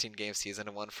the 16-game season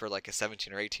and one for like a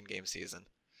 17 or 18-game season.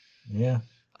 Yeah.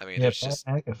 I mean, Pat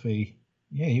McAfee.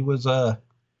 Yeah, he was a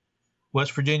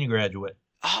West Virginia graduate.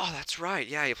 Oh, that's right.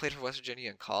 Yeah, he played for West Virginia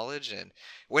in college and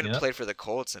went and played for the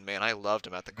Colts. And man, I loved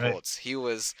him at the Colts. Right. He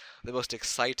was the most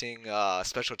exciting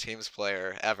special teams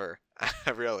player ever.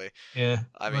 Really. Yeah.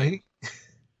 I mean,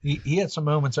 he had some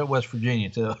moments at West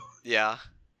Virginia too. Yeah.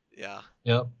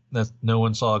 Yep. That no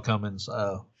one saw coming.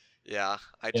 So. Yeah,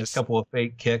 a couple of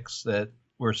fake kicks that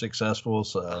were successful.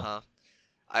 So.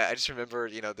 I just remember,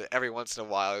 that every once in a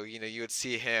while, you would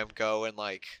see him go and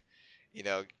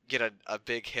get a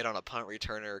big hit on a punt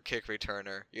returner or kick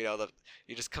returner.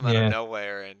 You just come out of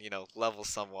nowhere and level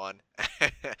someone.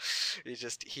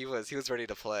 he was ready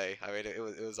to play. I mean, it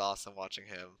was awesome watching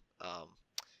him.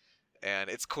 And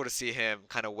it's cool to see him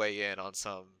kind of weigh in on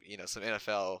some some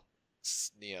NFL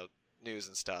news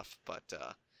and stuff. But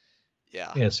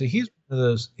yeah. Yeah. So he's one of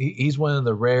those. He's one of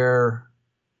the rare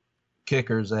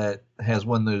kickers that has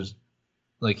one of those.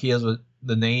 Like he has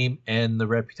the name and the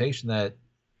reputation that.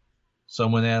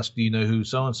 Someone asked, "Do you know who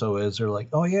so and so is?" They're like,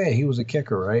 "Oh yeah, he was a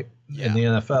kicker, right?" In the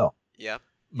NFL. Yep.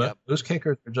 But Yep. those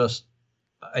kickers are just,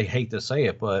 I hate to say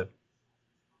it, but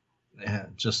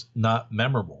just not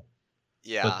memorable.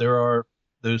 But Yeah. there are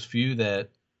those few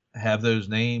that have those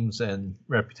names and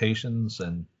reputations,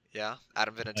 and Yeah.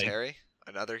 Adam like, Vinatieri,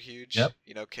 another huge, yep,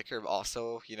 kicker,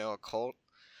 also, a cult.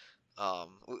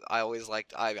 I always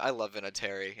liked I love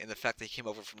Vinatieri, and the fact that he came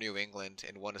over from New England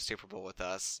and won a Super Bowl with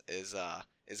us is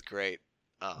great.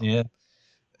 Um, yeah.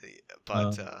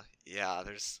 but Um, yeah,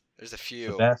 there's a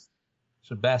few.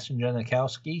 Sebastian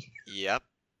Janikowski, Yep.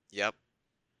 Yep.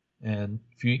 and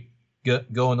if you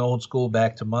going old school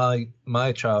back to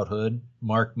my childhood,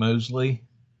 Mark Mosley,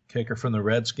 kicker from the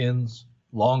Redskins,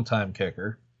 longtime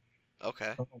kicker.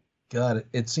 Okay. Oh God,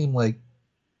 it seemed like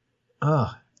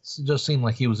it just seemed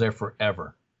like he was there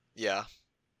forever. Yeah.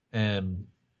 And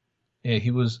yeah,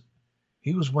 he was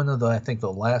one of the, I think,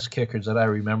 the last kickers that I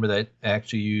remember that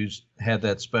actually had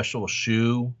that special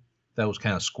shoe that was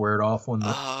kind of squared off on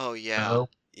the Oh yeah. toe.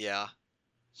 Yeah.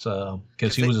 So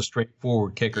because 'Cause he was a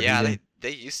straightforward kicker, he yeah, didn't.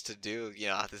 they used to do,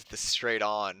 this straight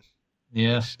on,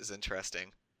 Yeah, which is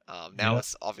interesting. Now yeah,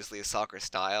 it's obviously a soccer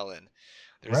style, and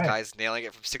there's right. guys nailing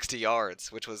it from 60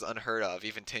 yards, which was unheard of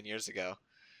even 10 years ago.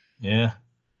 Yeah,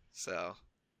 So,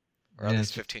 or at yeah,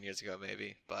 least 15 years ago,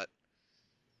 maybe. But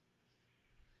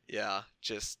yeah,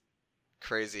 just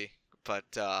crazy. But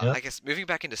yeah, I guess moving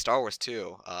back into Star Wars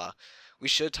too, we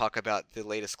should talk about the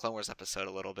latest Clone Wars episode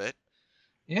a little bit.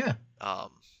 yeah,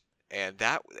 Um, and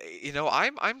that,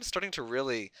 I'm starting to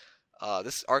really,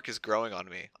 this arc is growing on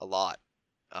me a lot.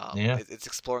 yeah, It's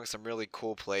exploring some really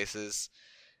cool places,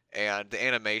 and the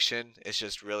animation is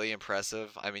just really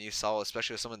impressive. I mean, you saw,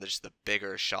 especially with some of just the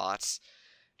bigger shots,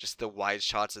 just the wide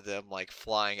shots of them like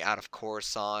flying out of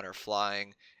Coruscant or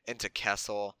flying into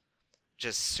Kessel,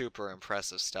 just super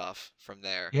impressive stuff from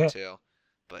there yeah. too.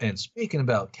 But And speaking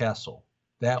about Kessel,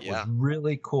 that was yeah,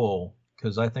 really cool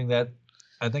because I think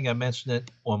I mentioned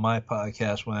it on my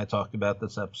podcast when I talked about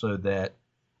this episode that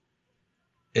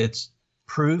it's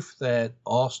proof that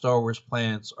all Star Wars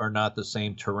planets are not the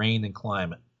same terrain and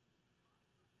climate.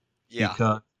 yeah,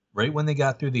 Because right when they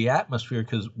got through the atmosphere,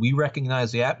 because we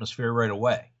recognize the atmosphere right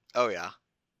away, oh yeah,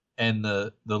 and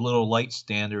the little light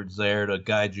standards there to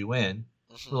guide you in,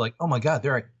 we're hmm like, oh my God,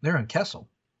 they're in Kessel.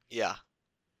 yeah,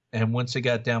 And once they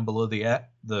got down below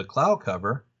the cloud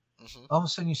cover, hmm all of a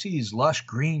sudden you see these lush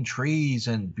green trees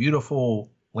and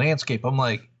beautiful landscape. I'm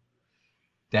like,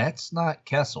 that's not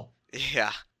Kessel.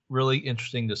 yeah, Really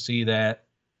interesting to see that.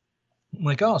 I'm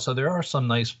like, oh, so there are some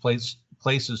nice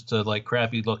places to like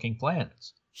crappy looking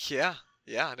planets. yeah,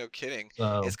 yeah. No kidding.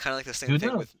 It's So kind of like the same who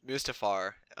thing knows? with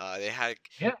Mustafar. They had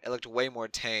Yeah, it looked way more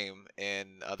tame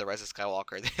in the Rise of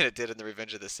Skywalker than it did in the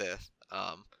Revenge of the Sith.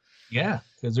 yeah,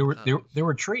 because there were Um, there, there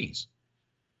were trees,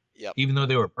 yep, even though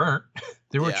they were burnt.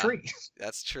 There were yeah, trees.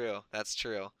 that's true. That's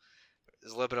true.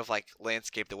 There's a little bit of like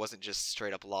landscape that wasn't just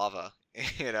straight up lava.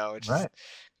 It just Right.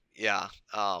 yeah.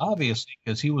 Obviously,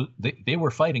 because they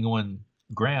were fighting on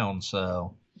ground,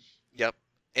 so Yep.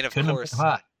 And of couldn't have been course,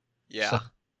 hot. So yeah,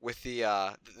 with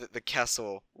the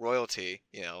Kessel royalty,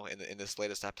 in this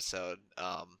latest episode,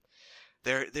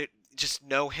 there just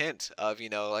no hint of,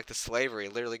 like the slavery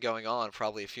literally going on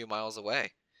probably a few miles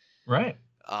away. right.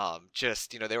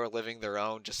 Just, they were living their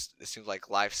own, just it seems like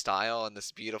lifestyle in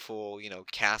this beautiful,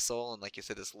 castle, and like you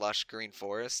said, this lush green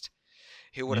forest.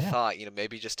 Who would have Yeah. thought,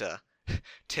 maybe just a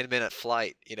 10-minute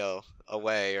flight,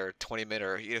 away, or 20-minute,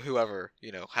 or whoever,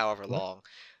 however Right. long,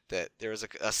 that there was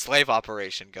a slave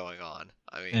operation going on.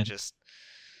 I mean, And just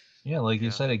yeah, like you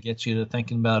yeah, said, it gets you to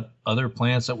thinking about other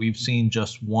planets that we've seen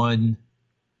just one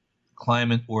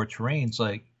climate or terrain. It's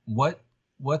like what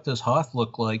does Hoth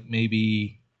look like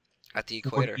maybe at the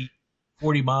equator.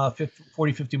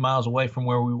 40, 50 miles away from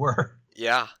where we were?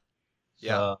 Yeah,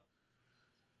 yeah, So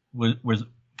was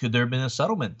could there have been a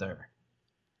settlement there?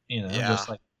 yeah, Just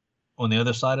like on the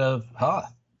other side of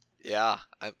Hoth. yeah.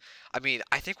 I mean,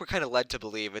 I think we're kind of led to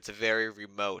believe it's a very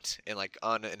remote and like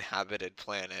uninhabited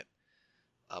planet,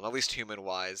 at least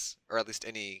human-wise, or at least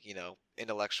any,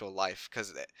 intellectual life,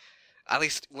 because at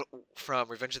least from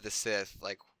Revenge of the Sith,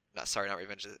 like, not sorry, not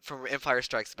Revenge of the, from Empire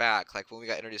Strikes Back, like when we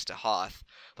got introduced to Hoth,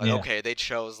 like Yeah, okay, they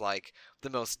chose like the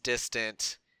most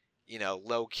distant,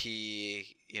 low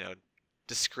key,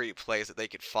 discreet place that they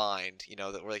could find,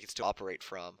 that where they could still operate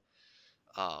from.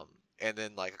 Um, and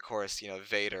then like of course,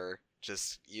 Vader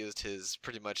just used his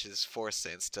pretty much his force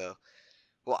sense to,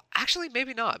 well, actually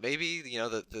maybe not. Maybe,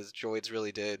 the droids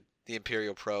really did. The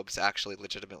Imperial probes actually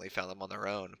legitimately found them on their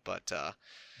own, but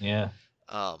yeah,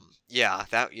 yeah,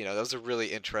 that was a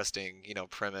really interesting,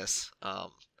 premise.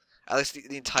 At least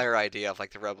the entire idea of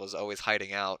like the rebels always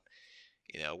hiding out,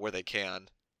 where they can.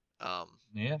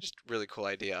 Yeah. Just really cool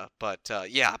idea. But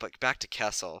yeah, but back to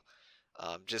Kessel.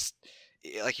 Just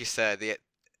like you said,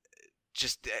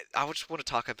 I would just want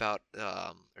to talk about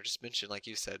or just mention, like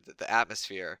you said, the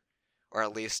atmosphere, or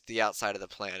at least the outside of the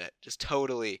planet, just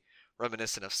totally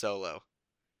reminiscent of Solo.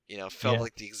 Felt Yeah.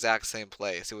 like the exact same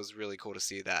place. It was really cool to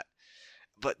see that.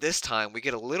 But this time we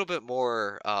get a little bit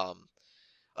more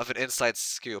of an inside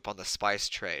scoop on the spice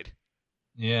trade,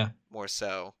 Yeah. more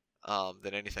so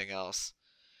than anything else,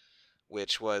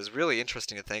 which was really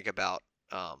interesting to think about.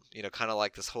 Kind of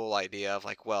like this whole idea of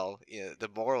like, well, the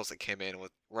morals that came in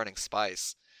with running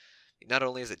spice. Not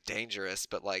only is it dangerous,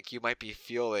 but like you might be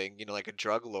feeling, like a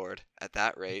drug lord at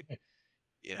that rate.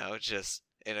 Just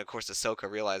and of course Ahsoka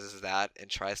realizes that and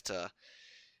tries to,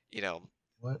 you know,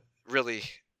 What? really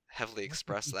heavily What did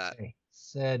express he that say?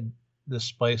 Said the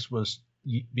spice was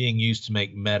being used to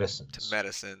make to medicines.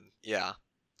 medicine. Yeah.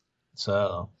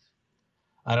 So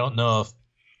I don't know if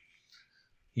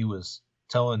he was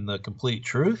telling the complete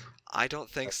truth. I don't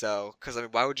think so, because I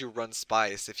mean, why would you run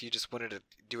spice if you just wanted to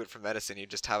do it for medicine? You'd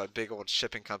just have a big old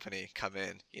shipping company come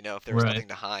in, if there was Right. nothing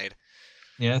to hide.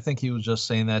 Yeah, I think he was just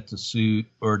saying that to suit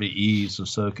or to ease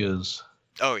Ahsoka's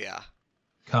Oh yeah,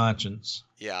 conscience.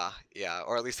 yeah, yeah.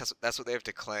 Or at least that's what they have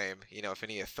to claim. If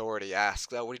any authority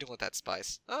asks, "Oh, what are you doing with that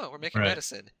spice?" "Oh, we're making Right.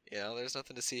 medicine." There's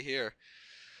nothing to see here.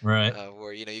 Right.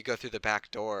 Where you go through the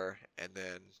back door and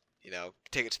then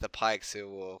take it to the Pikes, who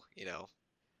will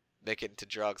make it into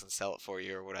drugs and sell it for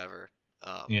you or whatever.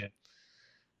 Yeah.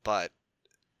 But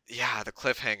yeah, the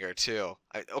cliffhanger too.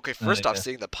 Okay, Uh, first off, yeah.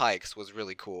 seeing the Pikes was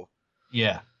really cool.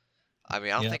 Yeah. I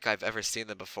mean, I don't Yeah. think I've ever seen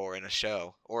them before in a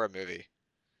show or a movie.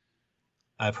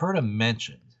 I've heard him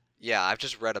mentioned. Yeah, I've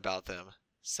just read about them. I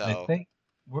So, think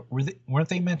weren't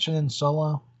they mentioned in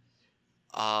Solo?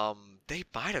 they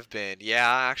might have been. Yeah,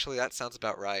 actually, that sounds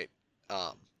about right.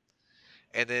 Um,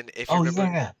 and then if you Oh remember,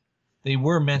 yeah. They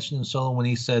were mentioned in Solo when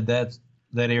he said that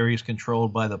area is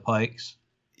controlled by the Pikes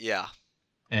yeah,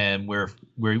 and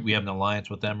we have an alliance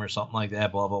with them or something like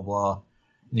that. Blah blah blah.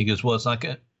 And he goes, well, it's not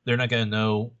gonna. They're not gonna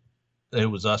know that it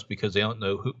was us because they don't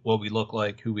know what we look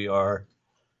like, who we are.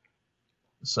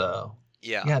 So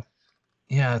yeah, yeah,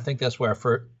 yeah. I think that's where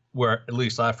at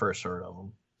least I first heard of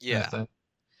them. I yeah, think.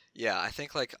 yeah. I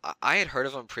think like I had heard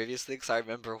of them previously because I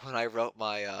remember when I wrote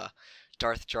my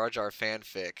Darth Jar Jar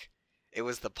fanfic, it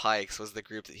was the Pikes was the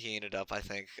group that he ended up, I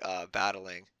think,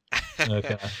 battling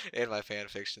Okay. in my fan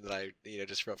fiction that I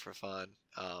just wrote for fun.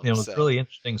 It was So really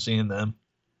interesting seeing them.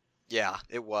 yeah,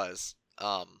 it was.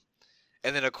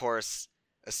 And then of course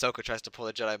Ahsoka tries to pull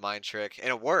the Jedi mind trick, and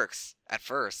it works at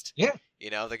first. Yeah.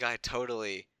 The guy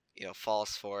totally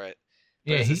falls for it,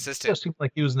 but Yeah, his he assistant, just seemed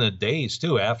like he was in a daze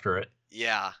too after it.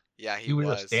 yeah, yeah, he He was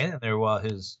just was. standing there while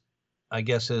I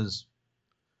guess his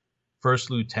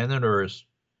first lieutenant or his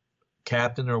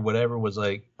captain or whatever was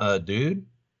like, dude,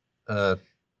 uh,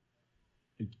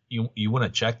 you want to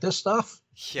check this stuff,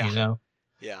 Yeah,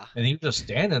 yeah, And he was just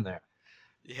standing there.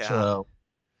 yeah. So,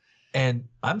 and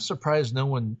I'm surprised no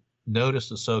one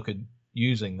noticed Ahsoka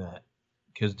using that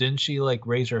because didn't she like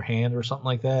raise her hand or something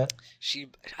like that?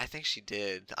 I think she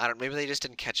did. I don't. Maybe they just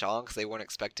didn't catch on because they weren't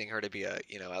expecting her to be at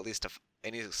least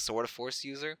any sort of Force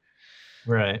user.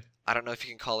 Right. I don't know if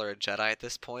you can call her a Jedi at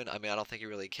this point. I mean, I don't think you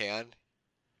really can.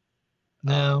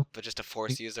 No. But just a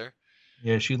Force user.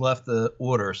 Yeah, she left the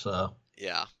order, so.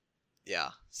 Yeah, yeah.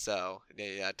 So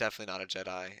yeah, definitely not a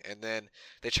Jedi. And then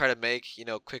they try to make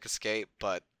quick escape,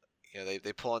 but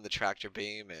they pull on the tractor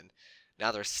beam, and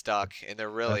now they're stuck, and they're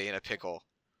really in a pickle.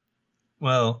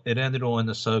 Well, it ended on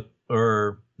Ahsoka,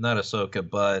 or not Ahsoka,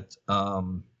 but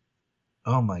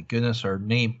oh my goodness, her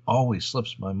name always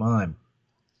slips my mind.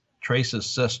 Trace's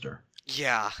sister.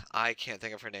 Yeah, I can't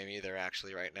think of her name either,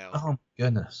 actually, right now. Oh my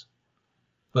goodness.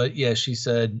 But yeah, she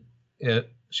said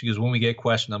she goes, when we get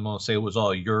questioned, I'm gonna say it was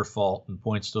all your fault, and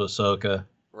points to Ahsoka.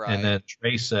 Right. And then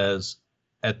Trace says,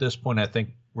 at this point, I think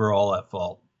we're all at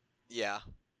fault. Yeah.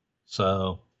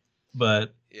 So,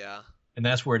 but yeah. And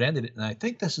that's where it ended. And I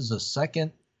think this is the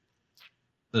second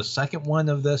one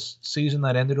of this season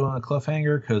that ended on a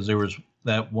cliffhanger, because there was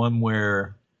that one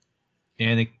where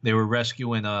they were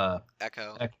rescuing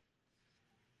Echo,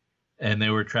 and they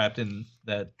were trapped in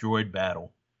that droid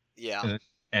battle. Yeah. And it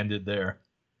ended there.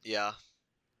 Yeah.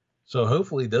 So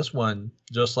hopefully this one,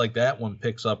 just like that one,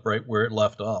 picks up right where it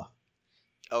left off.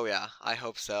 Oh yeah, I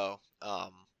hope so.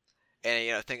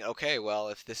 And think, okay, well,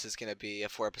 if this is gonna be a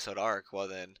 4-episode arc, well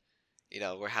then,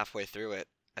 we're halfway through it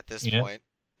at this point,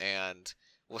 and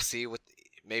we'll see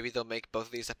maybe they'll make both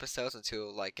of these episodes into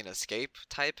like an escape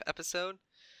type episode,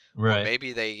 right? Or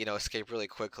maybe they escape really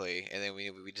quickly, and then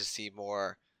we just see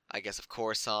more, I guess, of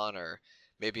Coruscant, or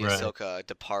maybe Ahsoka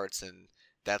departs and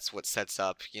that's what sets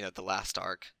up, the last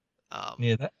arc.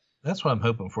 Yeah, that's what I'm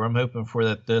hoping for. I'm hoping for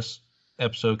that this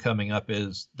episode coming up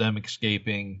is them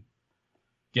escaping,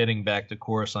 getting back to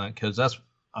Coruscant, because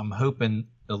I'm hoping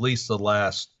at least the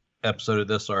last episode of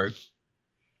this arc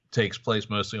takes place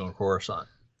mostly on Coruscant.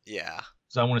 Yeah.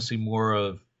 So I want to see more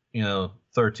of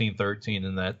 1313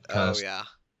 in that kind Oh of. yeah.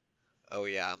 Oh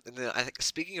yeah. And then I think,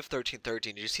 speaking of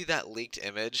 1313, did you see that leaked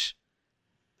image?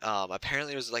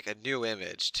 Apparently it was like a new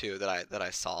image too that I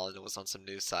saw, and it was on some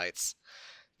news sites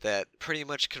that pretty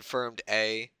much confirmed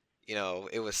it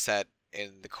was set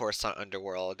in the Coruscant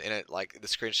underworld, and it like the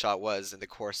screenshot was in the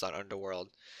Coruscant underworld,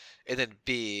 and then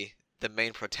B, the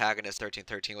main protagonist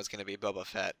 1313 was going to be Boba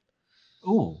Fett.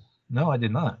 Ooh, no, I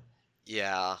did not.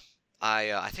 Yeah,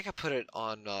 I think I put it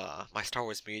on my Star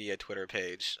Wars Media Twitter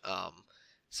page,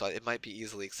 so it might be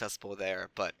easily accessible there.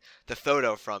 But the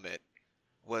photo from it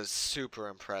was super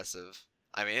impressive.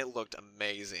 I mean, it looked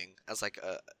amazing as like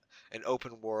an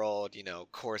open world,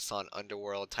 Coruscant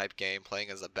underworld type game playing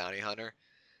as a bounty hunter.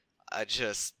 I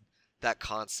just that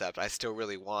concept I still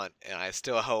really want, and I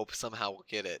still hope somehow we'll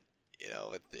get it,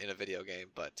 in a video game.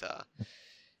 But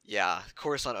yeah,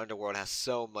 Coruscant Underworld has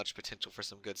so much potential for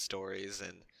some good stories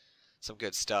and some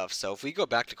good stuff. So if we go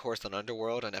back to Coruscant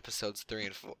Underworld on episodes 3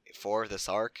 and 4 of this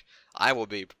arc, I will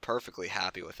be perfectly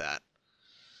happy with that.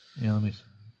 Yeah, let me see.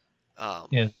 Um,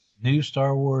 Yeah, new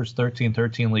Star Wars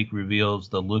 1313 leak reveals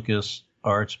the Lucas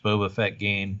Arts Boba Fett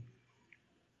game.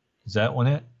 Is that one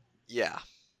it? yeah,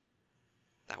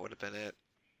 that would have been it.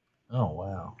 Oh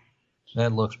wow,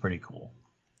 that looks pretty cool.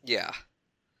 Yeah.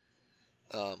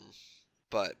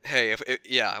 But hey, if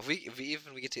we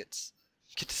get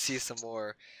to see some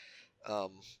more,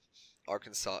 um,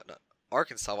 Arkansas, no,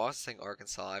 Arkansas. Why was I saying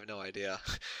Arkansas? I have no idea.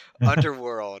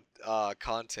 Underworld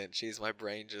content. Jeez, my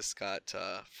brain just got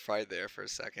fried there for a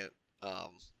second.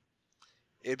 Um,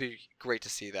 it'd be great to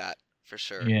see that for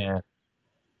sure. Yeah.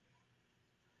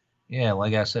 Yeah,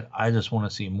 like I said, I just want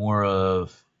to see more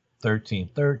of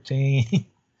 1313.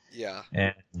 Yeah.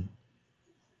 And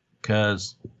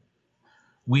because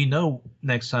we know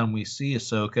next time we see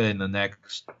Ahsoka in the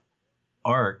next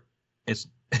arc, it's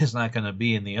not going to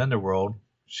be in the underworld.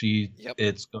 Yep.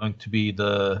 It's going to be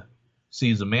the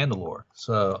Seas of Mandalore.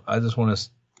 So I just want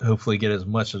to hopefully get as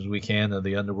much as we can of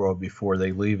the underworld before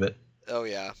they leave it. Oh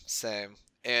yeah, same.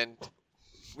 And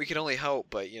we can only hope,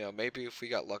 but maybe if we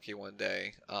got lucky one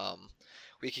day,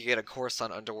 we could get a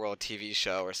Coruscant Underworld TV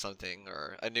show or something,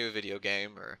 or a new video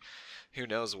game, or who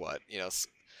knows what.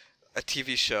 A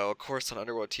TV show, a Coruscant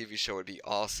Underworld TV show would be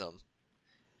awesome.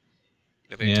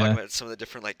 Maybe talk about some of the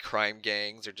different like crime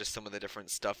gangs, or just some of the different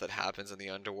stuff that happens in the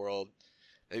underworld.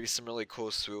 Maybe some really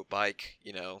cool swoop bike,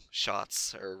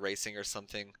 shots or racing or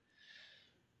something.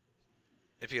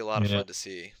 It'd be a lot of fun to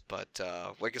see, but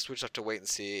I guess we just have to wait and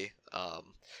see.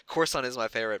 Coruscant is my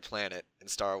favorite planet in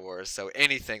Star Wars, so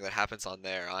anything that happens on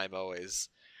there, I'm always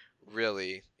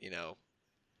really,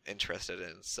 interested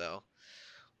in. So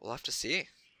we'll have to see.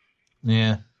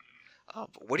 Yeah.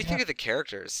 What do you think of the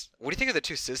characters? What do you think of the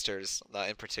two sisters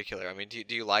in particular? I mean, do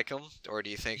you like them, or do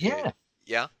you think? Yeah.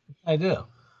 Yeah. I do.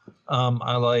 I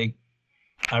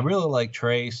really like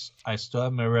Trace. I still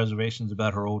have my reservations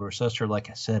about her older sister. Like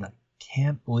I said, I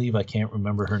can't believe I can't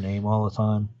remember her name all the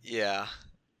time. Yeah.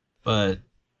 But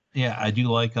yeah, I do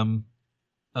like them.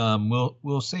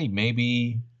 We'll see.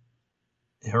 Maybe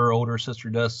her older sister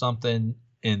does something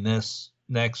in this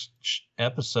next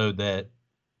episode that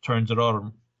turns it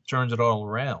all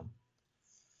around.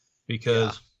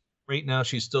 Because right now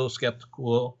she's still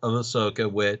skeptical of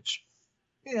Ahsoka, which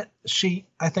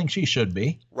I think she should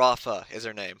be. Rafa is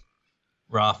her name.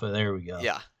 Rafa, there we go.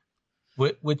 Yeah.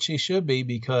 Which she should be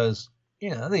because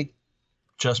they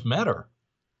just met her.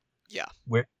 Yeah.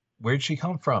 Where'd she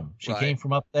come from? She came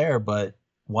from up there, but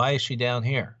why is she down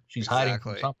here? She's hiding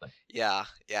from something. Yeah.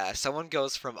 If someone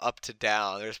goes from up to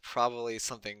down, there's probably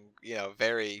something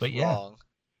very wrong.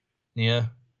 Yeah.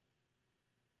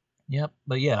 Yep.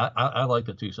 But yeah, I like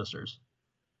the two sisters.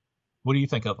 What do you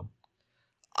think of them?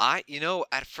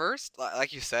 At first,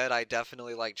 like you said, I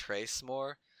definitely like Trace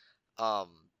more.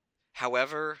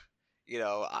 However,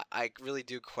 I really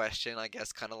do question, I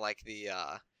guess, kind of like the,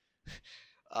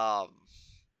 I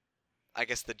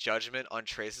guess the judgment on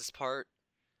Trace's part.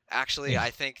 Actually, I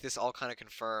think this all kind of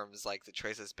confirms, like, the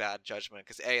Trace's bad judgment,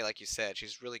 because A, like you said,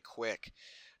 she's really quick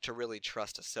to really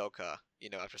trust Ahsoka,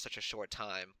 after such a short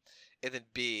time. And then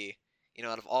B,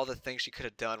 out of all the things she could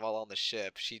have done while on the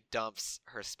ship, she dumps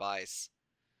her spice,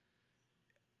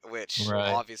 which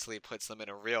obviously puts them in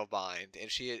a real bind. And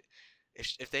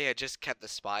if they had just kept the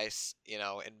spice,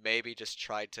 and maybe just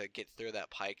tried to get through that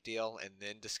Pike deal and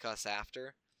then discuss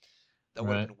after, That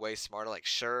would have Right. been way smarter. Like,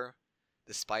 sure,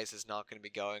 the spice is not going to be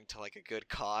going to like a good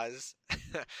cause,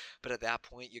 but at that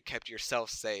point, you kept yourself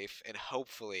safe, and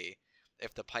hopefully,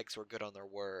 if the Pikes were good on their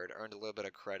word, earned a little bit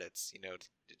of credits,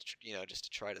 just to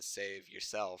try to save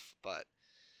yourself. But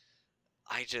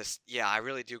I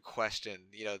really do question,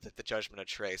 the judgment of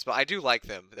Trace, but I do like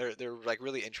them. They're like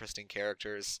really interesting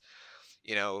characters.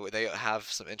 They have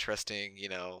some interesting,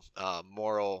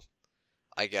 moral,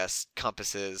 I guess,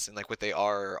 compasses and like what they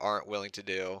are or aren't willing to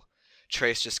do.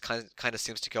 Trace just kind of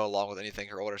seems to go along with anything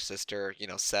her older sister,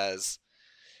 says.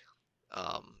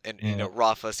 And Yeah.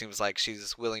 Rafa seems like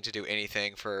she's willing to do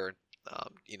anything for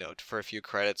a few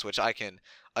credits, which I can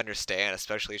understand,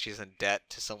 especially if she's in debt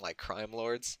to some like crime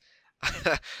lords.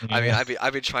 I mean, Yeah.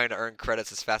 I've been trying to earn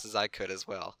credits as fast as I could as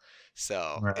well.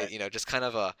 So, Right. just kind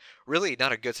of a really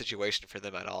not a good situation for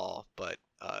them at all, but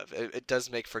it does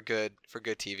make for good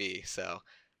TV. So,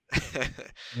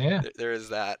 Yeah. there is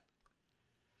that.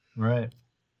 Right.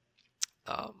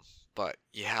 Um, but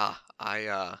yeah,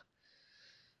 I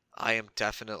am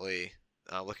definitely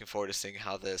looking forward to seeing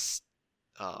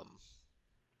um,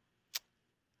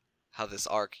 how this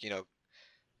arc,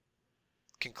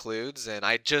 concludes. And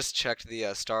I just checked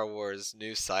the Star Wars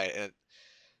news site, and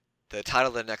the title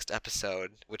of the next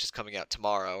episode, which is coming out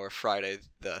tomorrow or Friday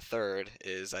the 3rd,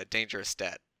 is Dangerous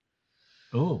Debt.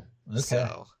 Oh. Okay.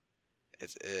 So,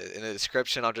 it's in the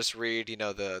description. I'll just read,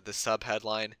 the sub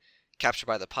headline: Captured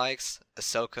by the Pikes,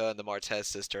 Ahsoka and the Martez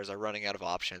sisters are running out of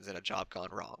options in a job gone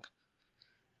wrong.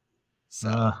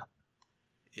 So,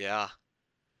 yeah,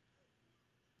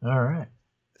 All right.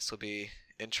 this will be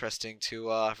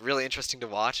really interesting to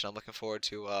watch, and I'm looking forward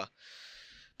to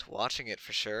watching it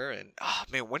for sure. And oh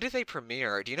man, when do they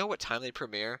premiere? Do you know what time they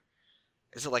premiere?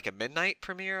 Is it like a midnight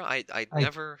premiere? I I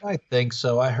never. I think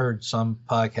so. I heard some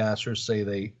podcasters say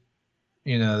they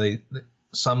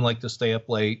some like to stay up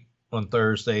late on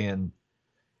Thursday and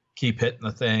keep hitting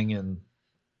the thing and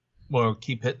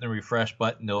keep hitting the refresh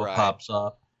button till it Right. pops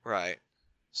up. Right.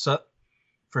 So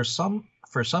for some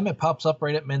it pops up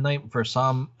right at midnight. For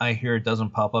some I hear it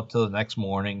doesn't pop up till the next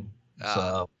morning.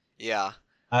 So Yeah.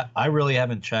 I really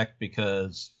haven't checked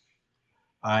because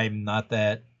I'm not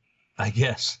that. I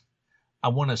guess I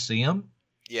want to see them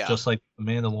Yeah. just like the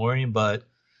Mandalorian, but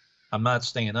I'm not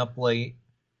staying up late.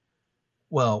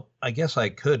 Well, I guess I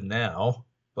could now,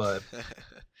 but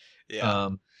Yeah.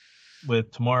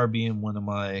 with tomorrow being one of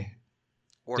my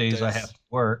Work days I days. have to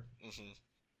work, Hmm.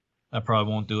 I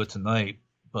probably won't do it tonight,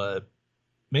 but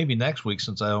maybe next week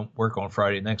since I don't work on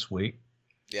Friday next week.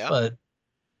 Yeah. But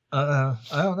I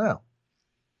don't know.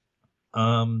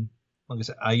 Like I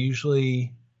said, I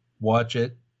usually watch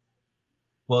it.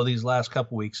 Well, these last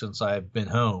couple weeks since I've been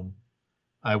home,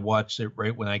 I watched it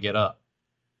right when I get up.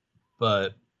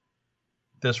 But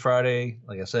this Friday,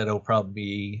 like I said, it'll probably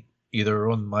be either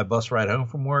on my bus ride home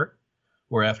from work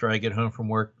or after I get home from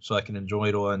work so I can enjoy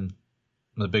it on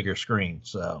the bigger screen.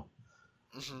 So,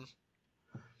 Hmm.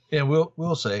 yeah,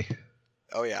 we'll see.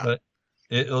 Oh yeah. But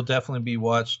it'll definitely be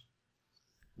watched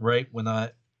right when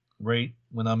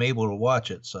I'm able to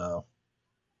watch it. So,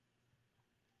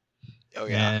 Oh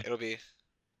yeah. and It'll be.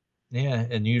 yeah,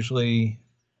 and usually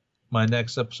my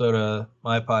next episode of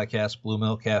my podcast, Blue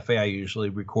Milk Cafe, I usually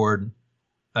record.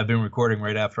 I've been recording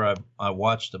right after I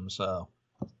watched them, so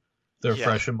they're Yeah.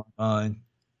 fresh in my mind.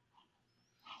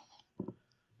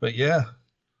 But yeah,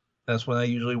 that's when I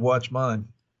usually watch mine.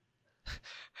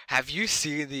 Have you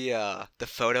seen the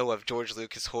photo of George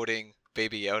Lucas holding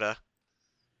Baby Yoda?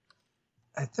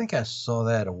 I think I saw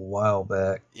that a while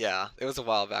back. Yeah, it was a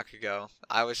while back ago.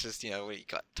 I was just, when you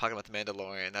got talking about the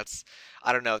Mandalorian,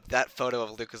 I don't know, that photo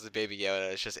of Luke as the Baby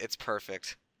Yoda is it's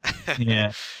perfect.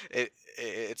 Yeah,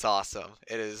 It's awesome.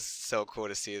 It is so cool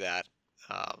to see that.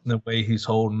 the way he's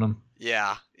holding them,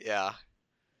 Yeah.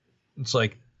 it's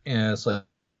like it's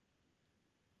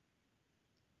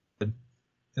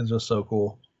just so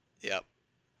cool. Yep.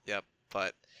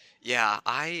 But yeah,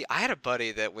 I had a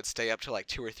buddy that would stay up till like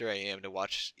 2 or 3 a.m. to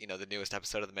watch, the newest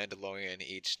episode of The Mandalorian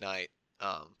each night.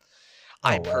 I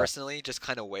Oh wow. personally just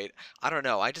kind of wait. I don't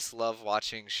know. I just love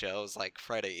watching shows like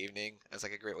Friday evening as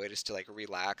like a great way just to like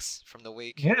relax from the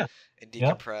week Yeah. and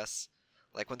Yep. decompress.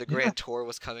 Like when the Yeah. Grand Tour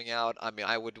was coming out, I mean,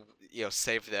 I would,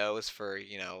 save those for,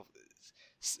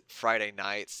 Friday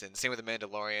nights, and same with the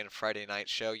Mandalorian Friday night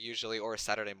show usually, or a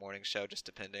Saturday morning show, just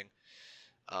depending.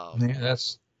 Yeah,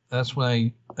 that's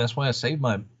why I saved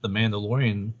the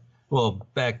Mandalorian. Well,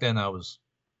 back then I was,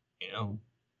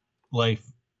 life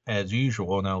as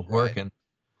usual, and I was Right. working.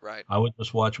 Right. I would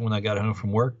just watch when I got home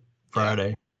from work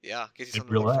Friday. Yeah, gives you and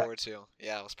something to look relax. forward to.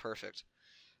 Yeah, it was perfect.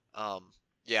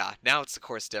 Yeah, now it's of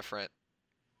course different,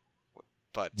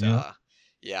 but Yeah.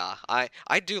 Yeah,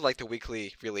 I do like the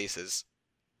weekly releases.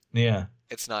 Yeah.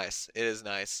 It's nice. It is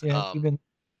nice. Yeah,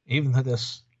 even to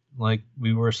this, like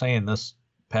we were saying, this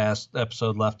past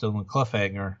episode left on a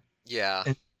cliffhanger. Yeah.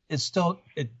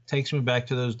 It takes me back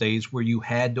to those days where you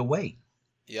had to wait,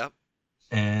 Yep.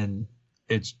 and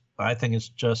I think it's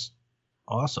just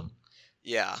awesome.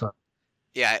 Yeah. So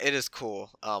Yeah, it is cool.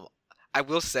 I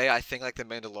will say I think like The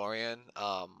Mandalorian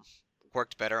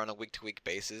worked better on a week to week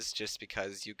basis just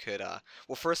because you could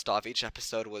well, first off, each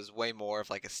episode was way more of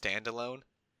like a standalone.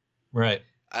 right,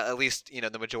 At least,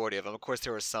 the majority of them. Of course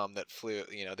there were some that flew,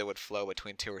 that would flow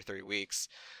between 2 or 3 weeks.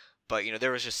 But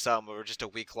there was just some that were just a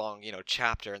week long,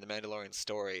 chapter in the Mandalorian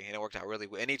story, and it worked out really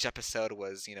well. And each episode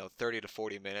was, 30 to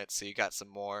 40 minutes, so you got some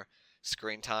more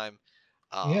screen time.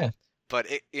 yeah, But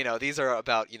these are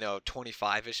about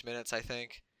 25ish minutes, I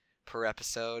think, per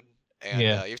episode, and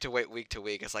yeah, you have to wait week to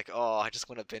week. It's like, oh, I just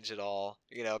want to binge it all.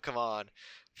 Come on.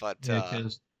 But yeah,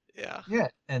 because yeah, yeah,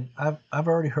 and I've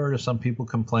already heard of some people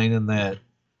complaining that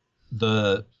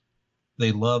the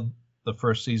they loved the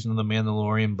first season of The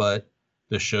Mandalorian, but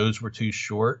the shows were too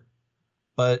short.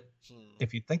 But hmm.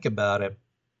 if you think about it,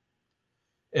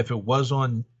 if it was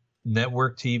on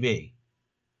network TV,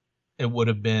 it would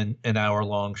have been an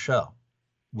hour-long show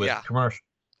with Yeah. commercial.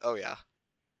 Oh yeah.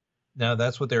 Now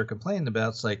that's what they're complaining about.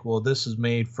 It's like, well, this is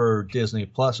made for Disney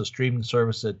Plus, a streaming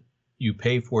service that you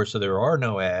pay for, so there are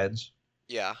no ads.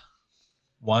 Yeah.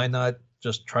 Why not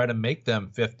just try to make them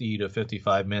 50 to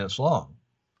 55 minutes long?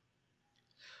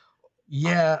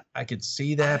 Yeah, I could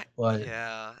see that, but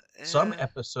Yeah. some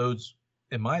episodes,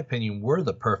 in my opinion, were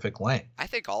the perfect length. I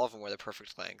think all of them were the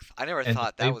perfect length. I never And if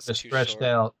thought they that would was have too stretched short.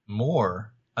 out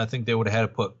more, I think they would have had to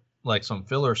put like some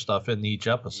filler stuff in each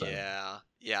episode. Yeah.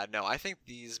 Yeah, no, I think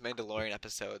these Mandalorian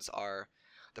episodes are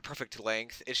the perfect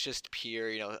length. It's just pure,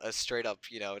 a straight up,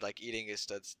 like eating just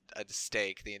a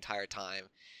steak the entire time.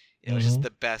 It's just Hmm.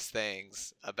 the best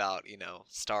things about,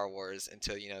 Star Wars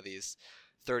until, these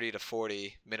 30 to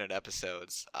 40-minute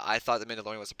episodes. I thought The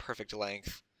Mandalorian was a perfect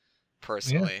length, Yeah,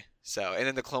 personally. So, and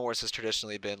then the Clone Wars has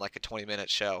traditionally been like a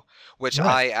 20-minute show, which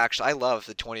right. I love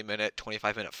the 20-minute,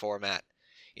 25-minute format.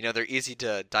 They're easy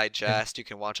to And, digest. You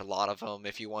can watch a lot of them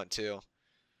if you want to.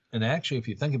 and actually, if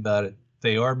you think about it,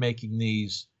 they are making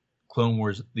these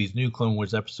new Clone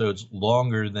Wars episodes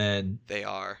longer than They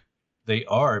are. they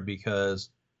are because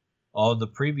all the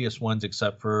previous ones,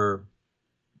 except for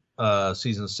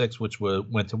season 6, which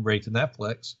went to right to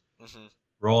Netflix, Hmm.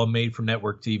 were all made for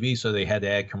network TV, so they had to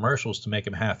add commercials to make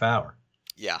them half hour.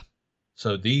 Yeah.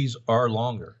 So these are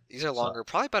longer. These are So longer,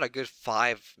 probably about a good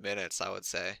 5 minutes, I would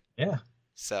say. yeah,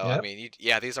 So, I yep. mean,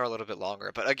 yeah, these are a little bit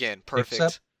longer, but again, Except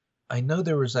perfect. I know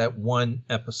there was that one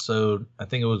episode. I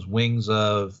think it was Wings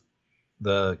of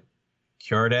the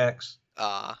Kjardax.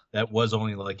 That was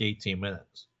only like 18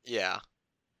 minutes, Yeah.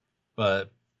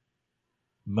 but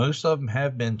most of them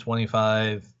have been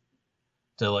 25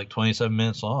 to like 27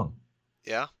 minutes long.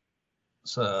 Yeah.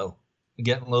 So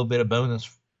getting a little bit of bonus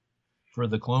for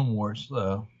the Clone Wars.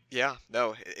 So Yeah.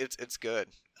 No, it's good.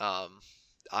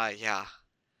 Yeah,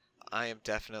 I am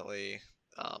definitely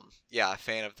a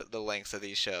fan of the lengths of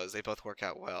these shows. They both work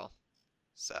out well.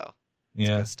 So, it's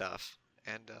yeah, good stuff.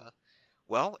 And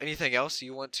well, anything else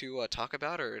you want to talk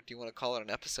about, or do you want to call it an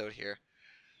episode here?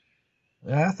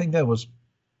 I think that was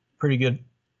pretty good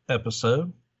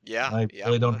episode. Yeah, I yeah,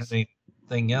 really it don't have was.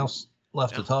 anything else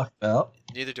left to No, talk about.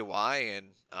 neither do I, and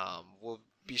we'll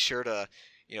be sure to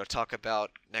talk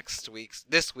about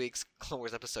this week's Clone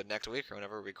Wars episode next week or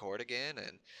whenever we record again.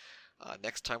 And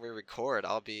next time we record,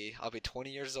 I'll be 20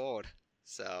 years old.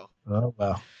 So Oh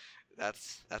wow.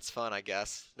 that's fun, I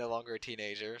guess. No longer a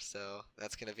teenager, so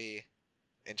that's gonna be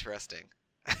interesting.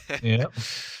 Yeah.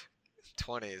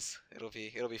 20s. It'll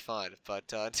be fun.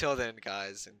 But until then,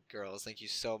 guys and girls, thank you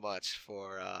so much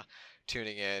for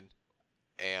tuning in,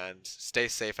 and stay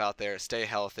safe out there. Stay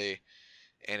healthy,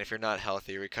 and if you're not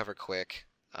healthy, recover quick.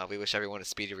 We wish everyone a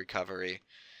speedy recovery,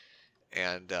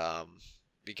 and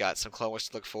we got some Clone Wars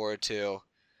to look forward to.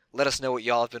 Let us know what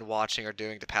y'all have been watching or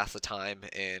doing to pass the time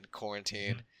in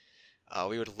quarantine.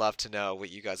 We would love to know what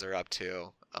you guys are up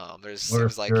to. There's Or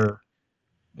seems like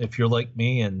if you're like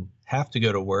me and have to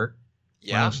go to work, let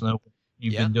yeah, us know what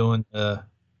you've yeah. been doing to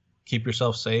keep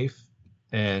yourself safe,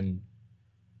 and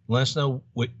let us know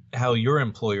how your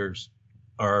employers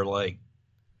are like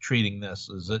treating this.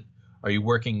 Are you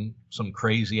working some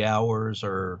crazy hours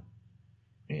or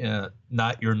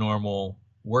not your normal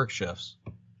work shifts?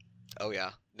 Oh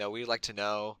yeah. No, we'd like to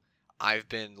know. I've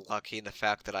been lucky in the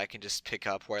fact that I can just pick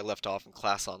up where I left off in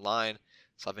class online.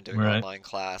 So I've been doing Right. online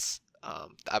class.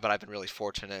 But I've been really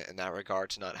fortunate in that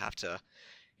regard to not have to,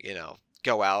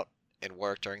 go out and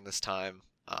work during this time.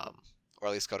 or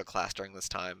at least go to class during this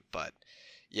time. But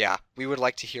yeah, we would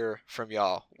like to hear from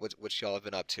y'all what y'all have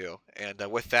been up to. And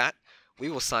with that, we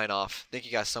will sign off. Thank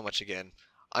you guys so much again.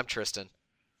 I'm Tristan.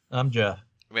 I'm Jeff.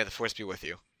 May the force be with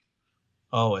you.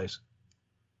 Always.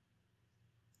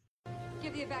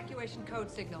 Give the evacuation code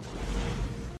signal.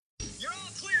 You're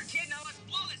all clear, kid. Now let's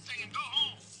blow this thing and go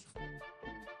home.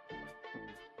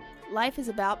 Life is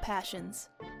about passions.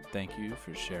 Thank you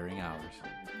for sharing ours.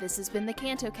 This has been the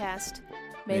CantoCast.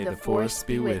 May the force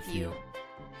be with you.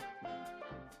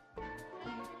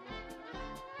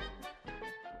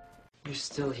 You're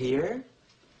still here?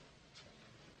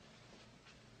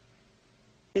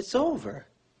 It's over.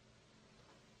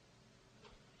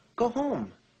 Go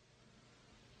home.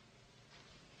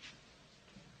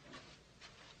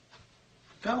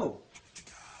 Go.